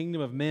rules the kingdom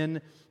of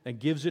men and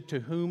gives it to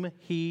whom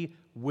He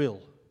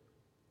will.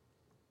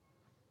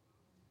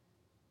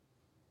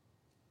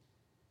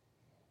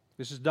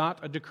 This is not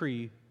a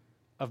decree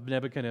of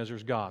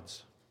Nebuchadnezzar's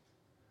gods.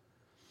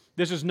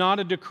 This is not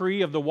a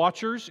decree of the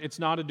watchers. It's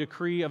not a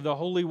decree of the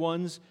holy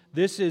ones.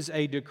 This is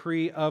a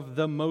decree of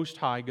the Most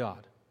High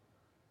God.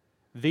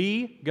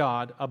 The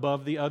God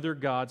above the other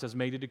gods has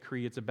made a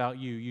decree. It's about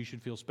you. You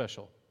should feel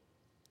special.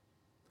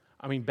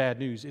 I mean, bad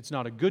news. It's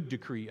not a good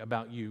decree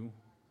about you.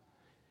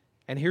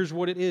 And here's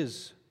what it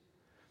is.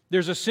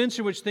 There's a sense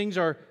in which things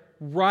are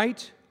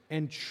right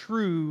and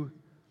true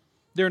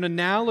They're an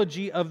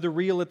analogy of the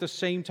real at the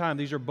same time.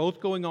 These are both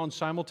going on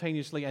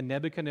simultaneously, and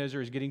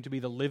Nebuchadnezzar is getting to be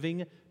the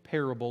living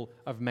parable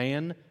of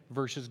man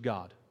versus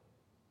God.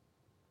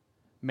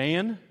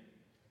 Man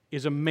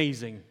is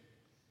amazing.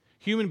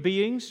 Human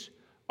beings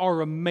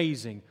are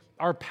amazing.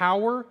 Our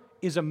power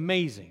is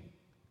amazing.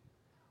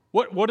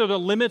 What are the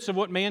limits of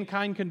what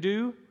mankind can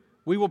do?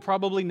 We will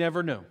probably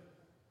never know.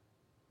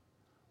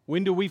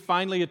 When do we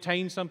finally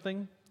attain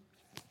something?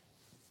 I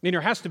mean,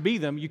 there has to be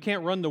them. You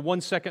can't run the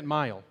 1 second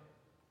mile.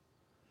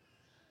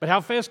 But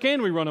how fast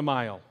can we run a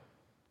mile?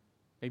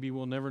 Maybe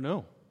we'll never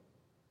know.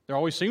 There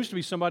always seems to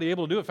be somebody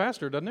able to do it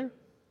faster, doesn't there?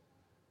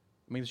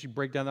 I mean, you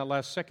break down that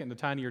last second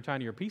into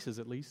tinier pieces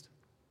at least.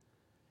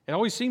 It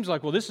always seems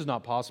like, well, this is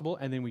not possible,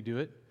 and then we do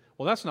it.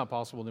 Well, that's not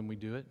possible, then we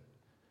do it.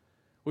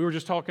 We were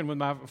just talking with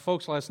my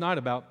folks last night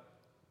about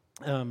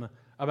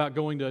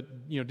going to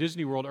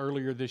Disney World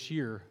earlier this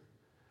year.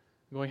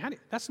 Going,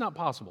 that's not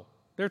possible.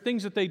 There are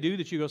things that they do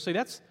that you go, say,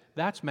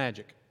 that's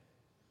magic.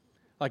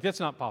 Like, that's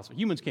not possible.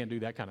 Humans can't do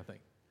that kind of thing.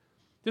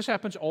 This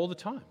happens all the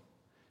time.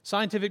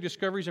 Scientific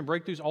discoveries and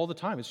breakthroughs all the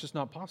time. It's just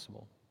not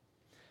possible.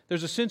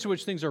 There's a sense in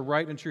which things are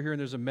right and true here, and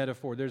there's a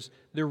metaphor. There's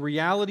the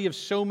reality of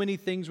so many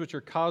things which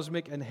are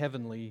cosmic and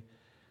heavenly.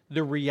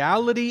 The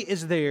reality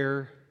is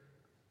there.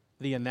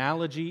 The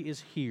analogy is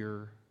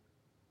here.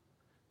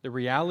 The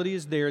reality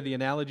is there. The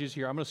analogy is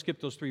here. I'm going to skip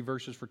those 3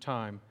 verses for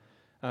time.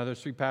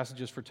 Those 3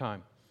 passages for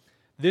time.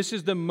 This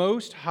is the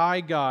Most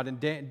High God,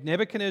 and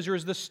Nebuchadnezzar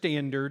is the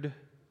standard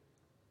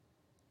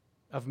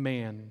of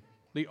man,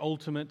 the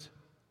ultimate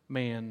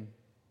man.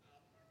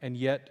 And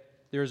yet,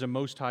 there is a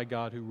Most High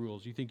God who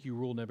rules. You think you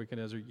rule,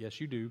 Nebuchadnezzar?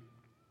 Yes, you do.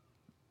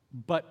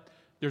 But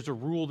there's a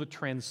rule that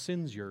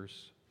transcends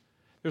yours.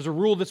 There's a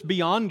rule that's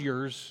beyond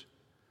yours.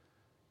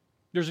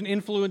 There's an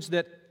influence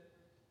that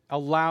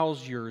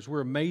allows yours.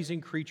 We're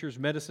amazing creatures,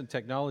 medicine,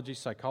 technology,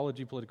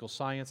 psychology, political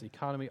science,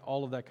 economy,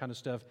 all of that kind of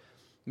stuff.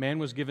 Man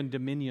was given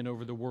dominion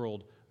over the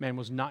world. Man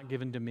was not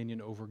given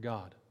dominion over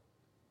God.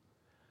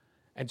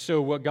 And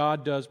so what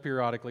God does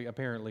periodically,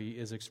 apparently,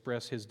 is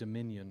express His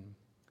dominion.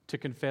 To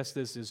confess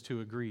this is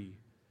to agree.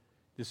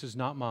 This is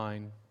not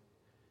mine.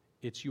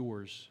 It's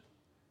yours.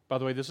 By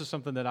the way, this is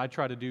something that I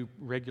try to do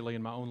regularly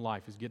in my own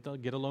life, is get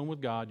alone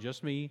with God,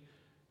 just me,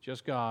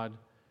 just God,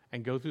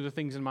 and go through the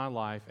things in my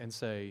life and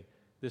say,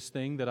 this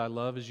thing that I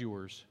love is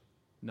yours,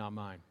 not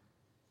mine.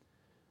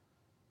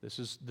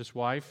 This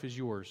wife is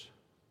yours,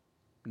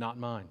 not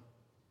mine.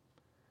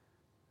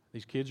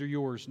 These kids are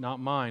yours, not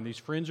mine. These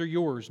friends are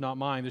yours, not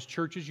mine. This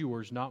church is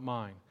yours, not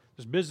mine.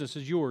 This business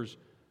is yours,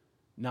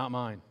 not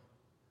mine.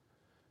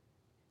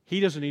 He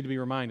doesn't need to be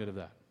reminded of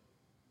that.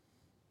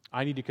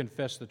 I need to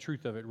confess the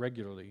truth of it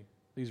regularly,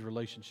 these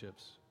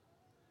relationships.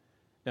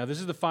 Now, this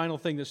is the final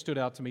thing that stood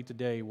out to me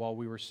today while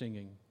we were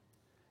singing,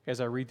 as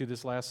I read through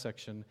this last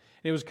section.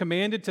 It was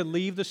commanded to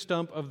leave the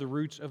stump of the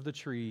roots of the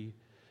tree.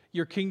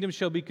 Your kingdom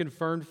shall be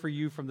confirmed for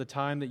you from the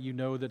time that you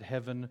know that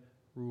heaven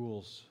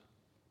rules.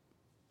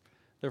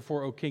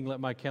 Therefore, O king, let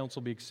my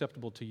counsel be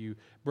acceptable to you.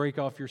 Break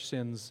off your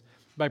sins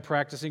by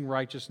practicing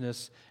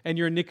righteousness, and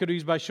your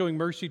iniquities by showing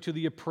mercy to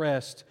the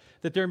oppressed,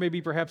 that there may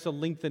be perhaps a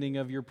lengthening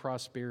of your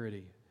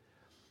prosperity.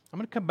 I'm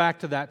going to come back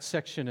to that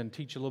section and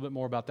teach a little bit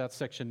more about that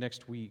section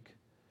next week.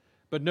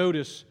 But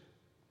notice,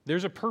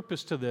 there's a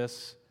purpose to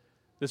this.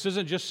 This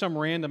isn't just some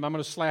random, I'm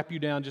going to slap you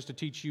down just to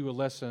teach you a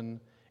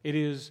lesson. It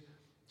is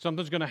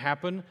something's going to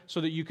happen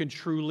so that you can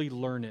truly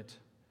learn it.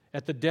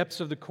 At the depths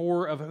of the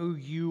core of who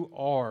you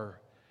are.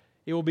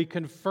 It will be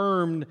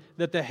confirmed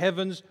that the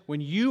heavens, when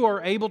you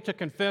are able to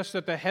confess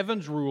that the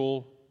heavens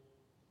rule,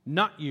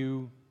 not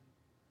you,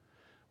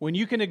 when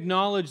you can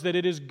acknowledge that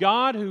it is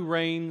God who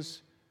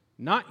reigns,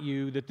 not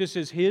you, that this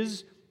is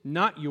His,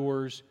 not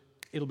yours,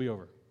 it'll be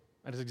over.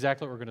 That is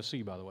exactly what we're going to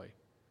see, by the way,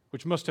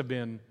 which must have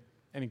been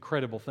an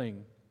incredible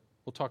thing.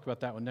 We'll talk about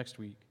that one next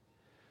week.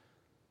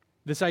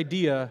 This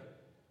idea,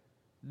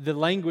 the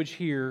language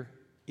here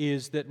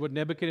is that what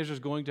Nebuchadnezzar is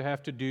going to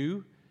have to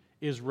do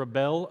is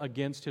rebel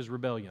against his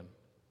rebellion.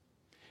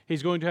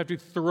 He's going to have to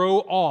throw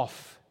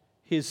off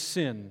his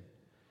sin.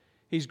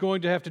 He's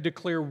going to have to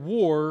declare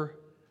war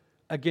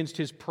against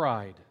his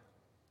pride.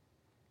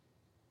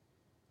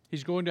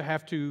 He's going to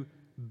have to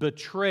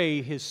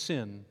betray his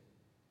sin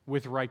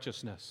with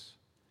righteousness.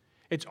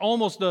 It's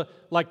almost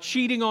like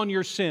cheating on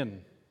your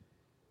sin.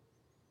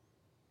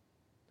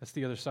 That's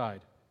the other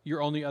side.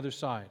 You're on the other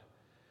side.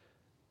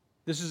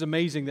 This is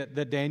amazing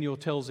that Daniel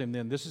tells him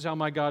then, this is how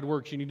my God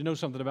works. You need to know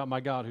something about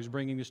my God who's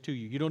bringing this to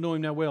you. You don't know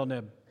Him that well,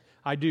 Neb.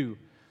 I do.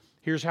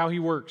 Here's how He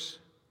works.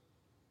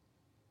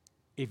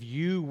 If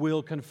you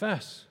will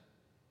confess,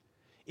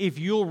 if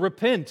you'll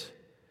repent,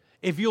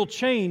 if you'll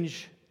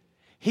change,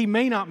 He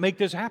may not make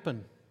this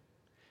happen.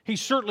 He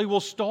certainly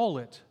will stall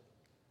it.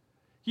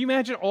 Can you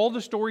imagine all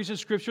the stories in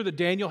Scripture that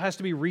Daniel has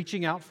to be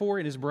reaching out for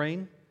in his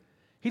brain?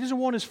 He doesn't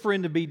want his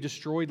friend to be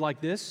destroyed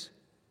like this.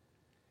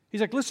 He's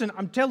like, listen,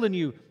 I'm telling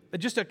you,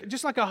 just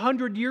like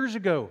 100 years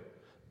ago,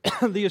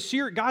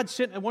 God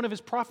sent one of His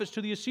prophets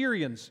to the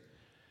Assyrians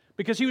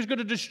because He was going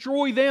to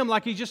destroy them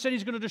like He just said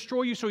He's going to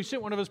destroy you, so He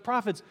sent one of His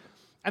prophets.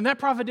 And that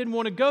prophet didn't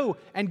want to go.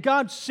 And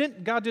God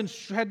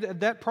had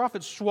that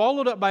prophet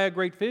swallowed up by a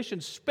great fish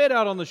and spit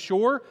out on the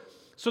shore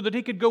so that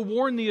he could go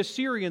warn the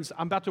Assyrians,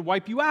 I'm about to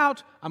wipe you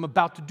out. I'm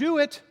about to do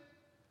it.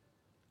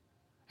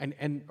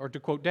 Or to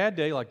quote Dad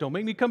Day, like, don't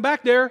make me come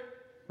back there,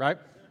 right?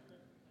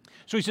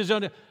 So he says,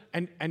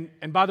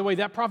 and by the way,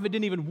 that prophet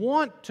didn't even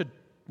want to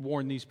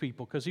warn these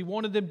people because he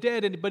wanted them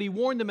dead, but he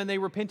warned them and they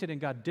repented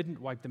and God didn't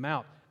wipe them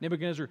out.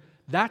 Nebuchadnezzar,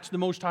 that's the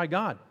Most High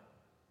God.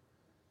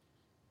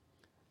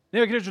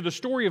 Nebuchadnezzar, the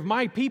story of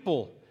my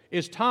people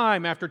is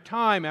time after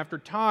time after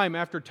time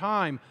after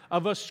time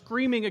of us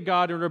screaming at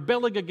God and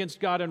rebelling against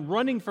God and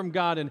running from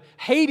God and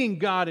hating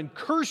God and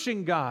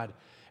cursing God.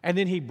 And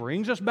then He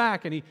brings us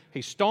back and He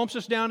stomps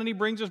us down and He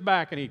brings us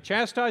back and He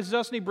chastises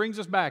us and He brings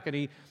us back and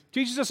He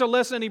teaches us a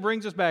lesson and He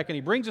brings us back and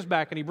He brings us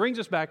back and He brings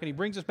us back and He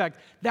brings us back.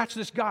 That's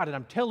this God. And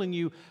I'm telling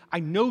you, I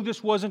know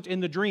this wasn't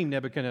in the dream,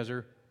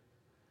 Nebuchadnezzar.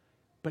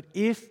 But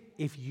if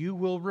you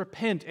will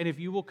repent and if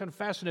you will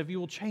confess and if you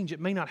will change, it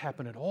may not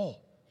happen at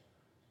all.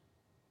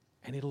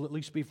 And it'll at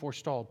least be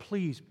forestalled.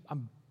 Please,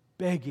 I'm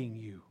begging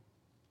you.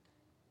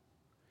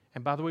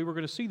 And by the way, we're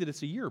going to see that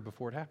it's a year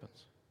before it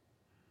happens.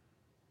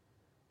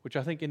 Which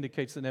I think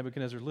indicates that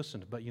Nebuchadnezzar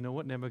listened. But you know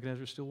what?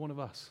 Nebuchadnezzar is still one of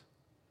us.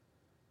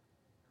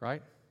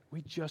 Right?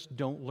 We just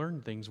don't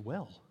learn things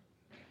well.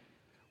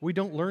 We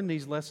don't learn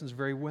these lessons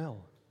very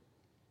well.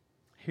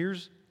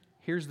 Here's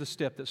the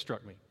step that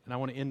struck me. And I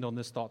want to end on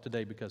this thought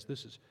today because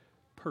this is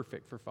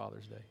perfect for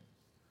Father's Day.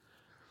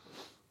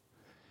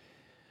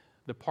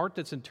 The part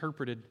that's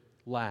interpreted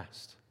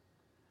last,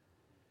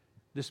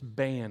 this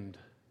band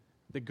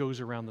that goes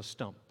around the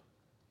stump,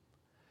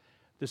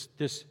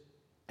 this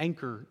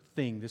anchor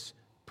thing, this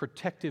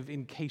protective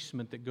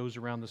encasement that goes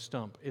around the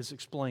stump is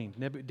explained.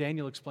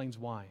 Daniel explains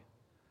why.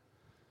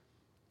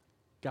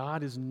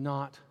 God has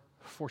not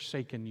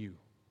forsaken you,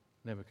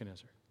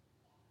 Nebuchadnezzar.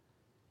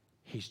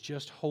 He's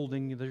just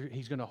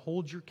He's going to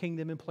hold your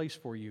kingdom in place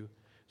for you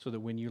so that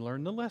when you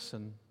learn the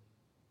lesson,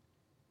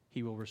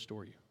 He will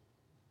restore you.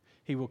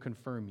 He will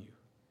confirm you.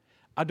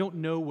 I don't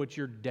know what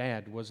your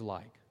dad was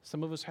like.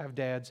 Some of us have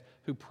dads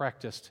who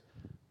practiced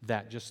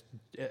that, just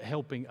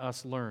helping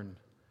us learn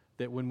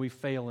that when we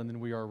fail and then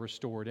we are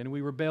restored, and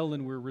we rebel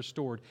and we're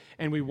restored,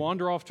 and we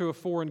wander off to a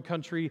foreign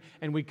country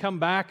and we come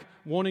back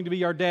wanting to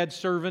be our dad's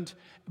servant,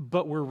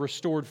 but we're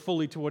restored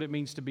fully to what it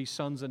means to be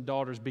sons and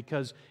daughters,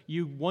 because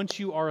once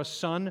you are a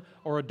son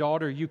or a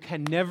daughter, you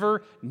can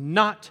never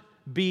not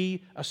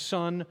be a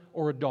son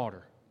or a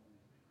daughter.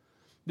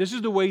 This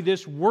is the way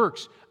this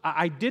works.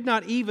 I did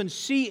not even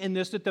see in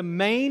this that the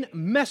main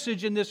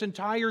message in this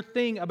entire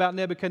thing about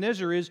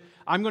Nebuchadnezzar is,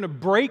 I'm going to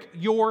break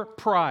your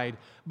pride.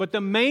 But the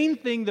main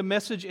thing, the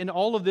message in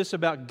all of this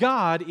about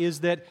God is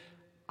that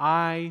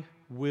I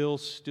will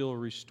still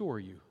restore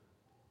you.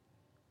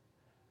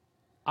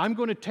 I'm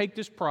going to take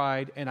this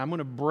pride and I'm going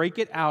to break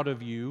it out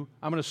of you.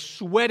 I'm going to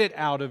sweat it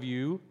out of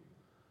you.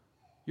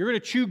 You're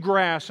going to chew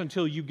grass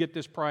until you get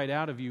this pride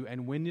out of you.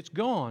 And when it's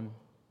gone,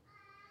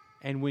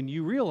 and when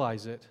you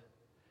realize it,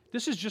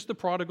 this is just the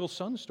prodigal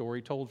son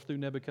story told through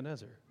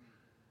Nebuchadnezzar.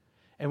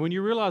 And when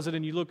you realize it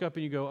and you look up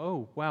and you go,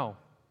 oh, wow,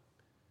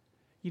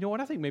 you know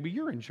what? I think maybe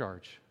you're in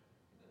charge.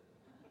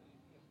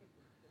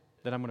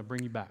 Then I'm going to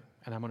bring you back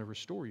and I'm going to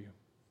restore you.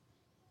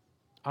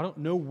 I don't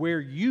know where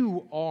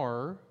you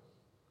are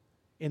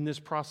in this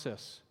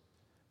process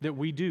that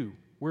we do.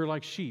 We're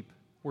like sheep.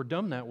 We're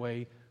dumb that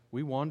way.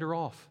 We wander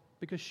off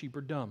because sheep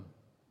are dumb.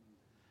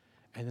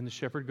 And then the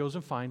shepherd goes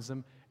and finds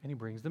them and he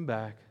brings them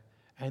back.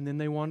 And then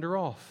they wander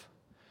off.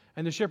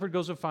 And the shepherd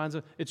goes and finds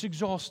them. It's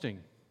exhausting.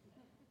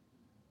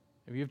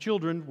 If you have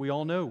children, we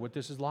all know what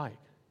this is like.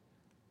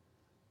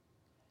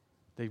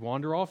 They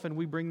wander off and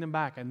we bring them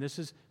back. And this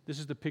is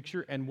the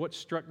picture. And what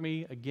struck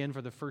me, again,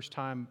 for the first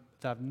time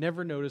that I've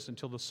never noticed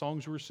until the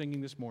songs we were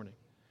singing this morning,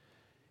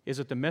 is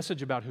that the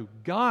message about who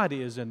God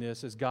is in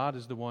this is God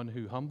is the one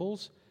who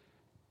humbles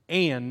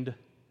and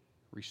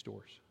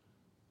restores.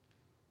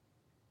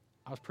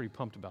 I was pretty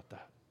pumped about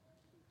that.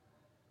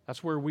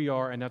 That's where we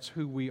are, and that's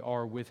who we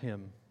are with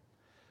Him.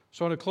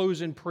 So I want to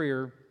close in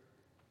prayer.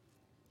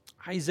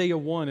 Isaiah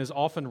 1 is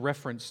often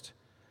referenced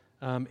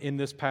in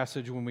this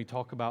passage when we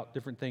talk about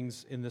different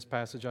things in this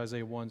passage,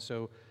 Isaiah 1.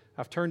 So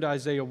I've turned to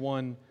Isaiah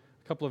 1,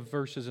 a couple of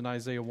verses in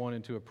Isaiah 1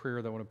 into a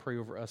prayer that I want to pray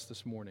over us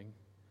this morning.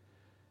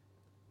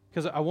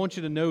 Because I want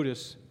you to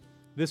notice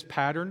this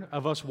pattern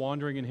of us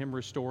wandering and Him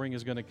restoring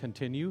is going to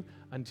continue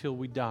until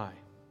we die.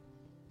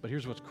 But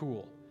here's what's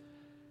cool.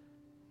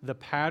 The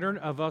pattern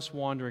of us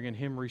wandering and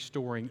Him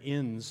restoring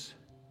ends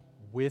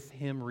with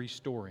Him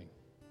restoring.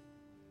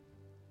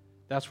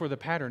 That's where the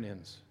pattern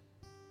ends.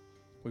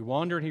 We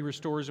wander and He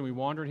restores, and we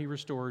wander and He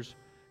restores.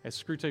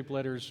 As Screwtape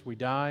Letters, we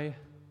die,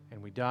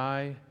 and we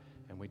die,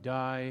 and we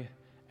die,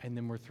 and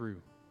then we're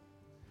through.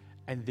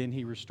 And then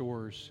He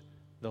restores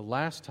the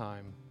last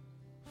time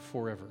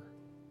forever.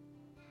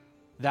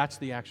 That's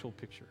the actual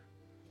picture.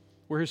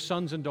 We're His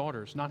sons and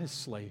daughters, not His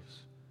slaves.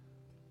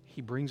 He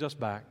brings us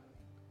back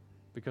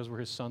because we're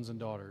His sons and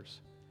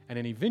daughters. And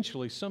then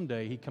eventually,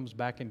 someday, He comes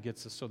back and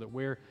gets us so that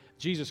where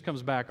Jesus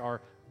comes back, our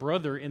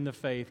brother in the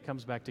faith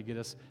comes back to get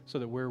us so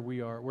that where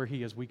we are, where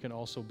He is, we can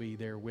also be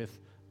there with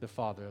the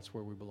Father. That's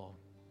where we belong.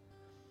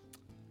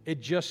 It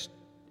just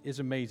is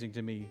amazing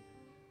to me,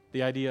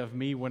 the idea of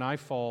me when I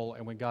fall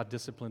and when God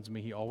disciplines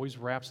me, He always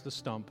wraps the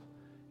stump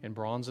in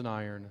bronze and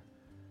iron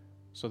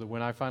so that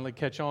when I finally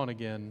catch on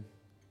again,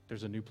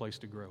 there's a new place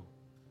to grow.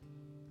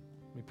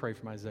 Let me pray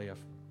from Isaiah.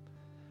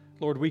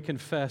 Lord, we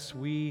confess,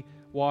 we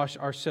wash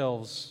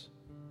ourselves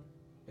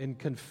in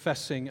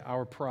confessing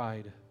our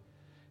pride.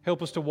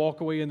 Help us to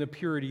walk away in the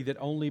purity that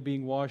only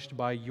being washed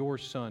by Your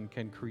Son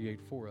can create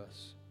for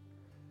us.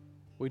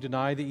 We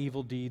deny the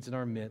evil deeds in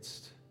our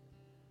midst.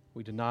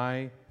 We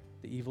deny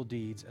the evil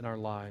deeds in our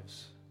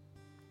lives.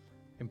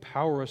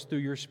 Empower us through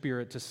Your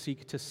Spirit to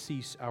seek to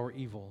cease our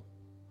evil.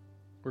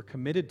 We're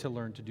committed to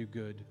learn to do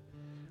good.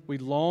 We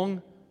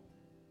long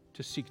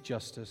to seek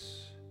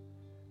justice.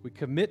 We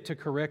commit to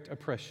correct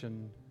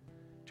oppression,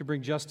 to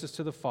bring justice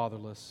to the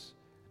fatherless,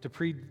 to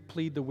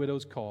plead the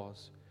widow's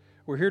cause.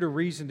 We're here to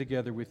reason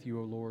together with You,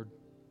 O Lord.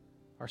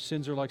 Our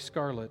sins are like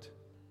scarlet.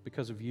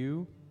 Because of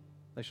You,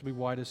 they shall be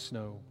white as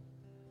snow.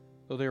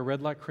 Though they are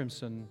red like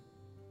crimson,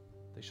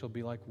 they shall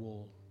be like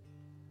wool.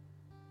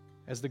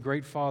 As the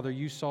great Father,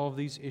 You solve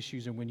these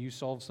issues, and when You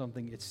solve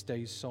something, it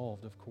stays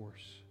solved, of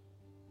course.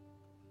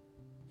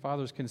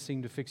 Fathers can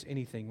seem to fix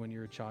anything when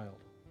you're a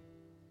child.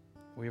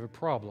 We have a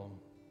problem,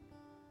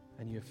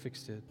 and You have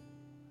fixed it.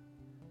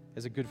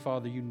 As a good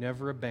Father, You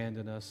never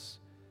abandon us.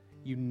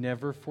 You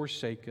never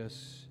forsake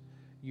us.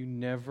 You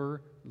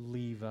never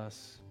leave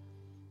us.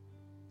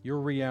 Your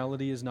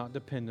reality is not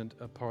dependent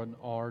upon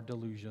our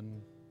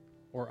delusion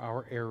or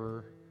our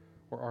error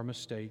or our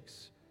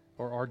mistakes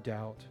or our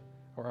doubt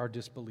or our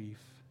disbelief.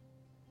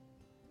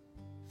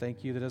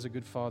 Thank You that as a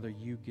good Father,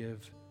 You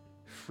give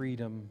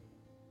freedom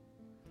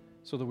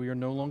so that we are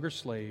no longer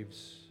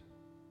slaves,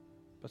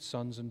 but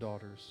sons and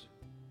daughters.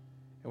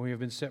 And we have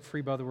been set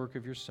free by the work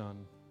of Your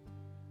Son.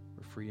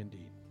 We're free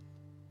indeed.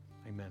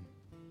 Amen.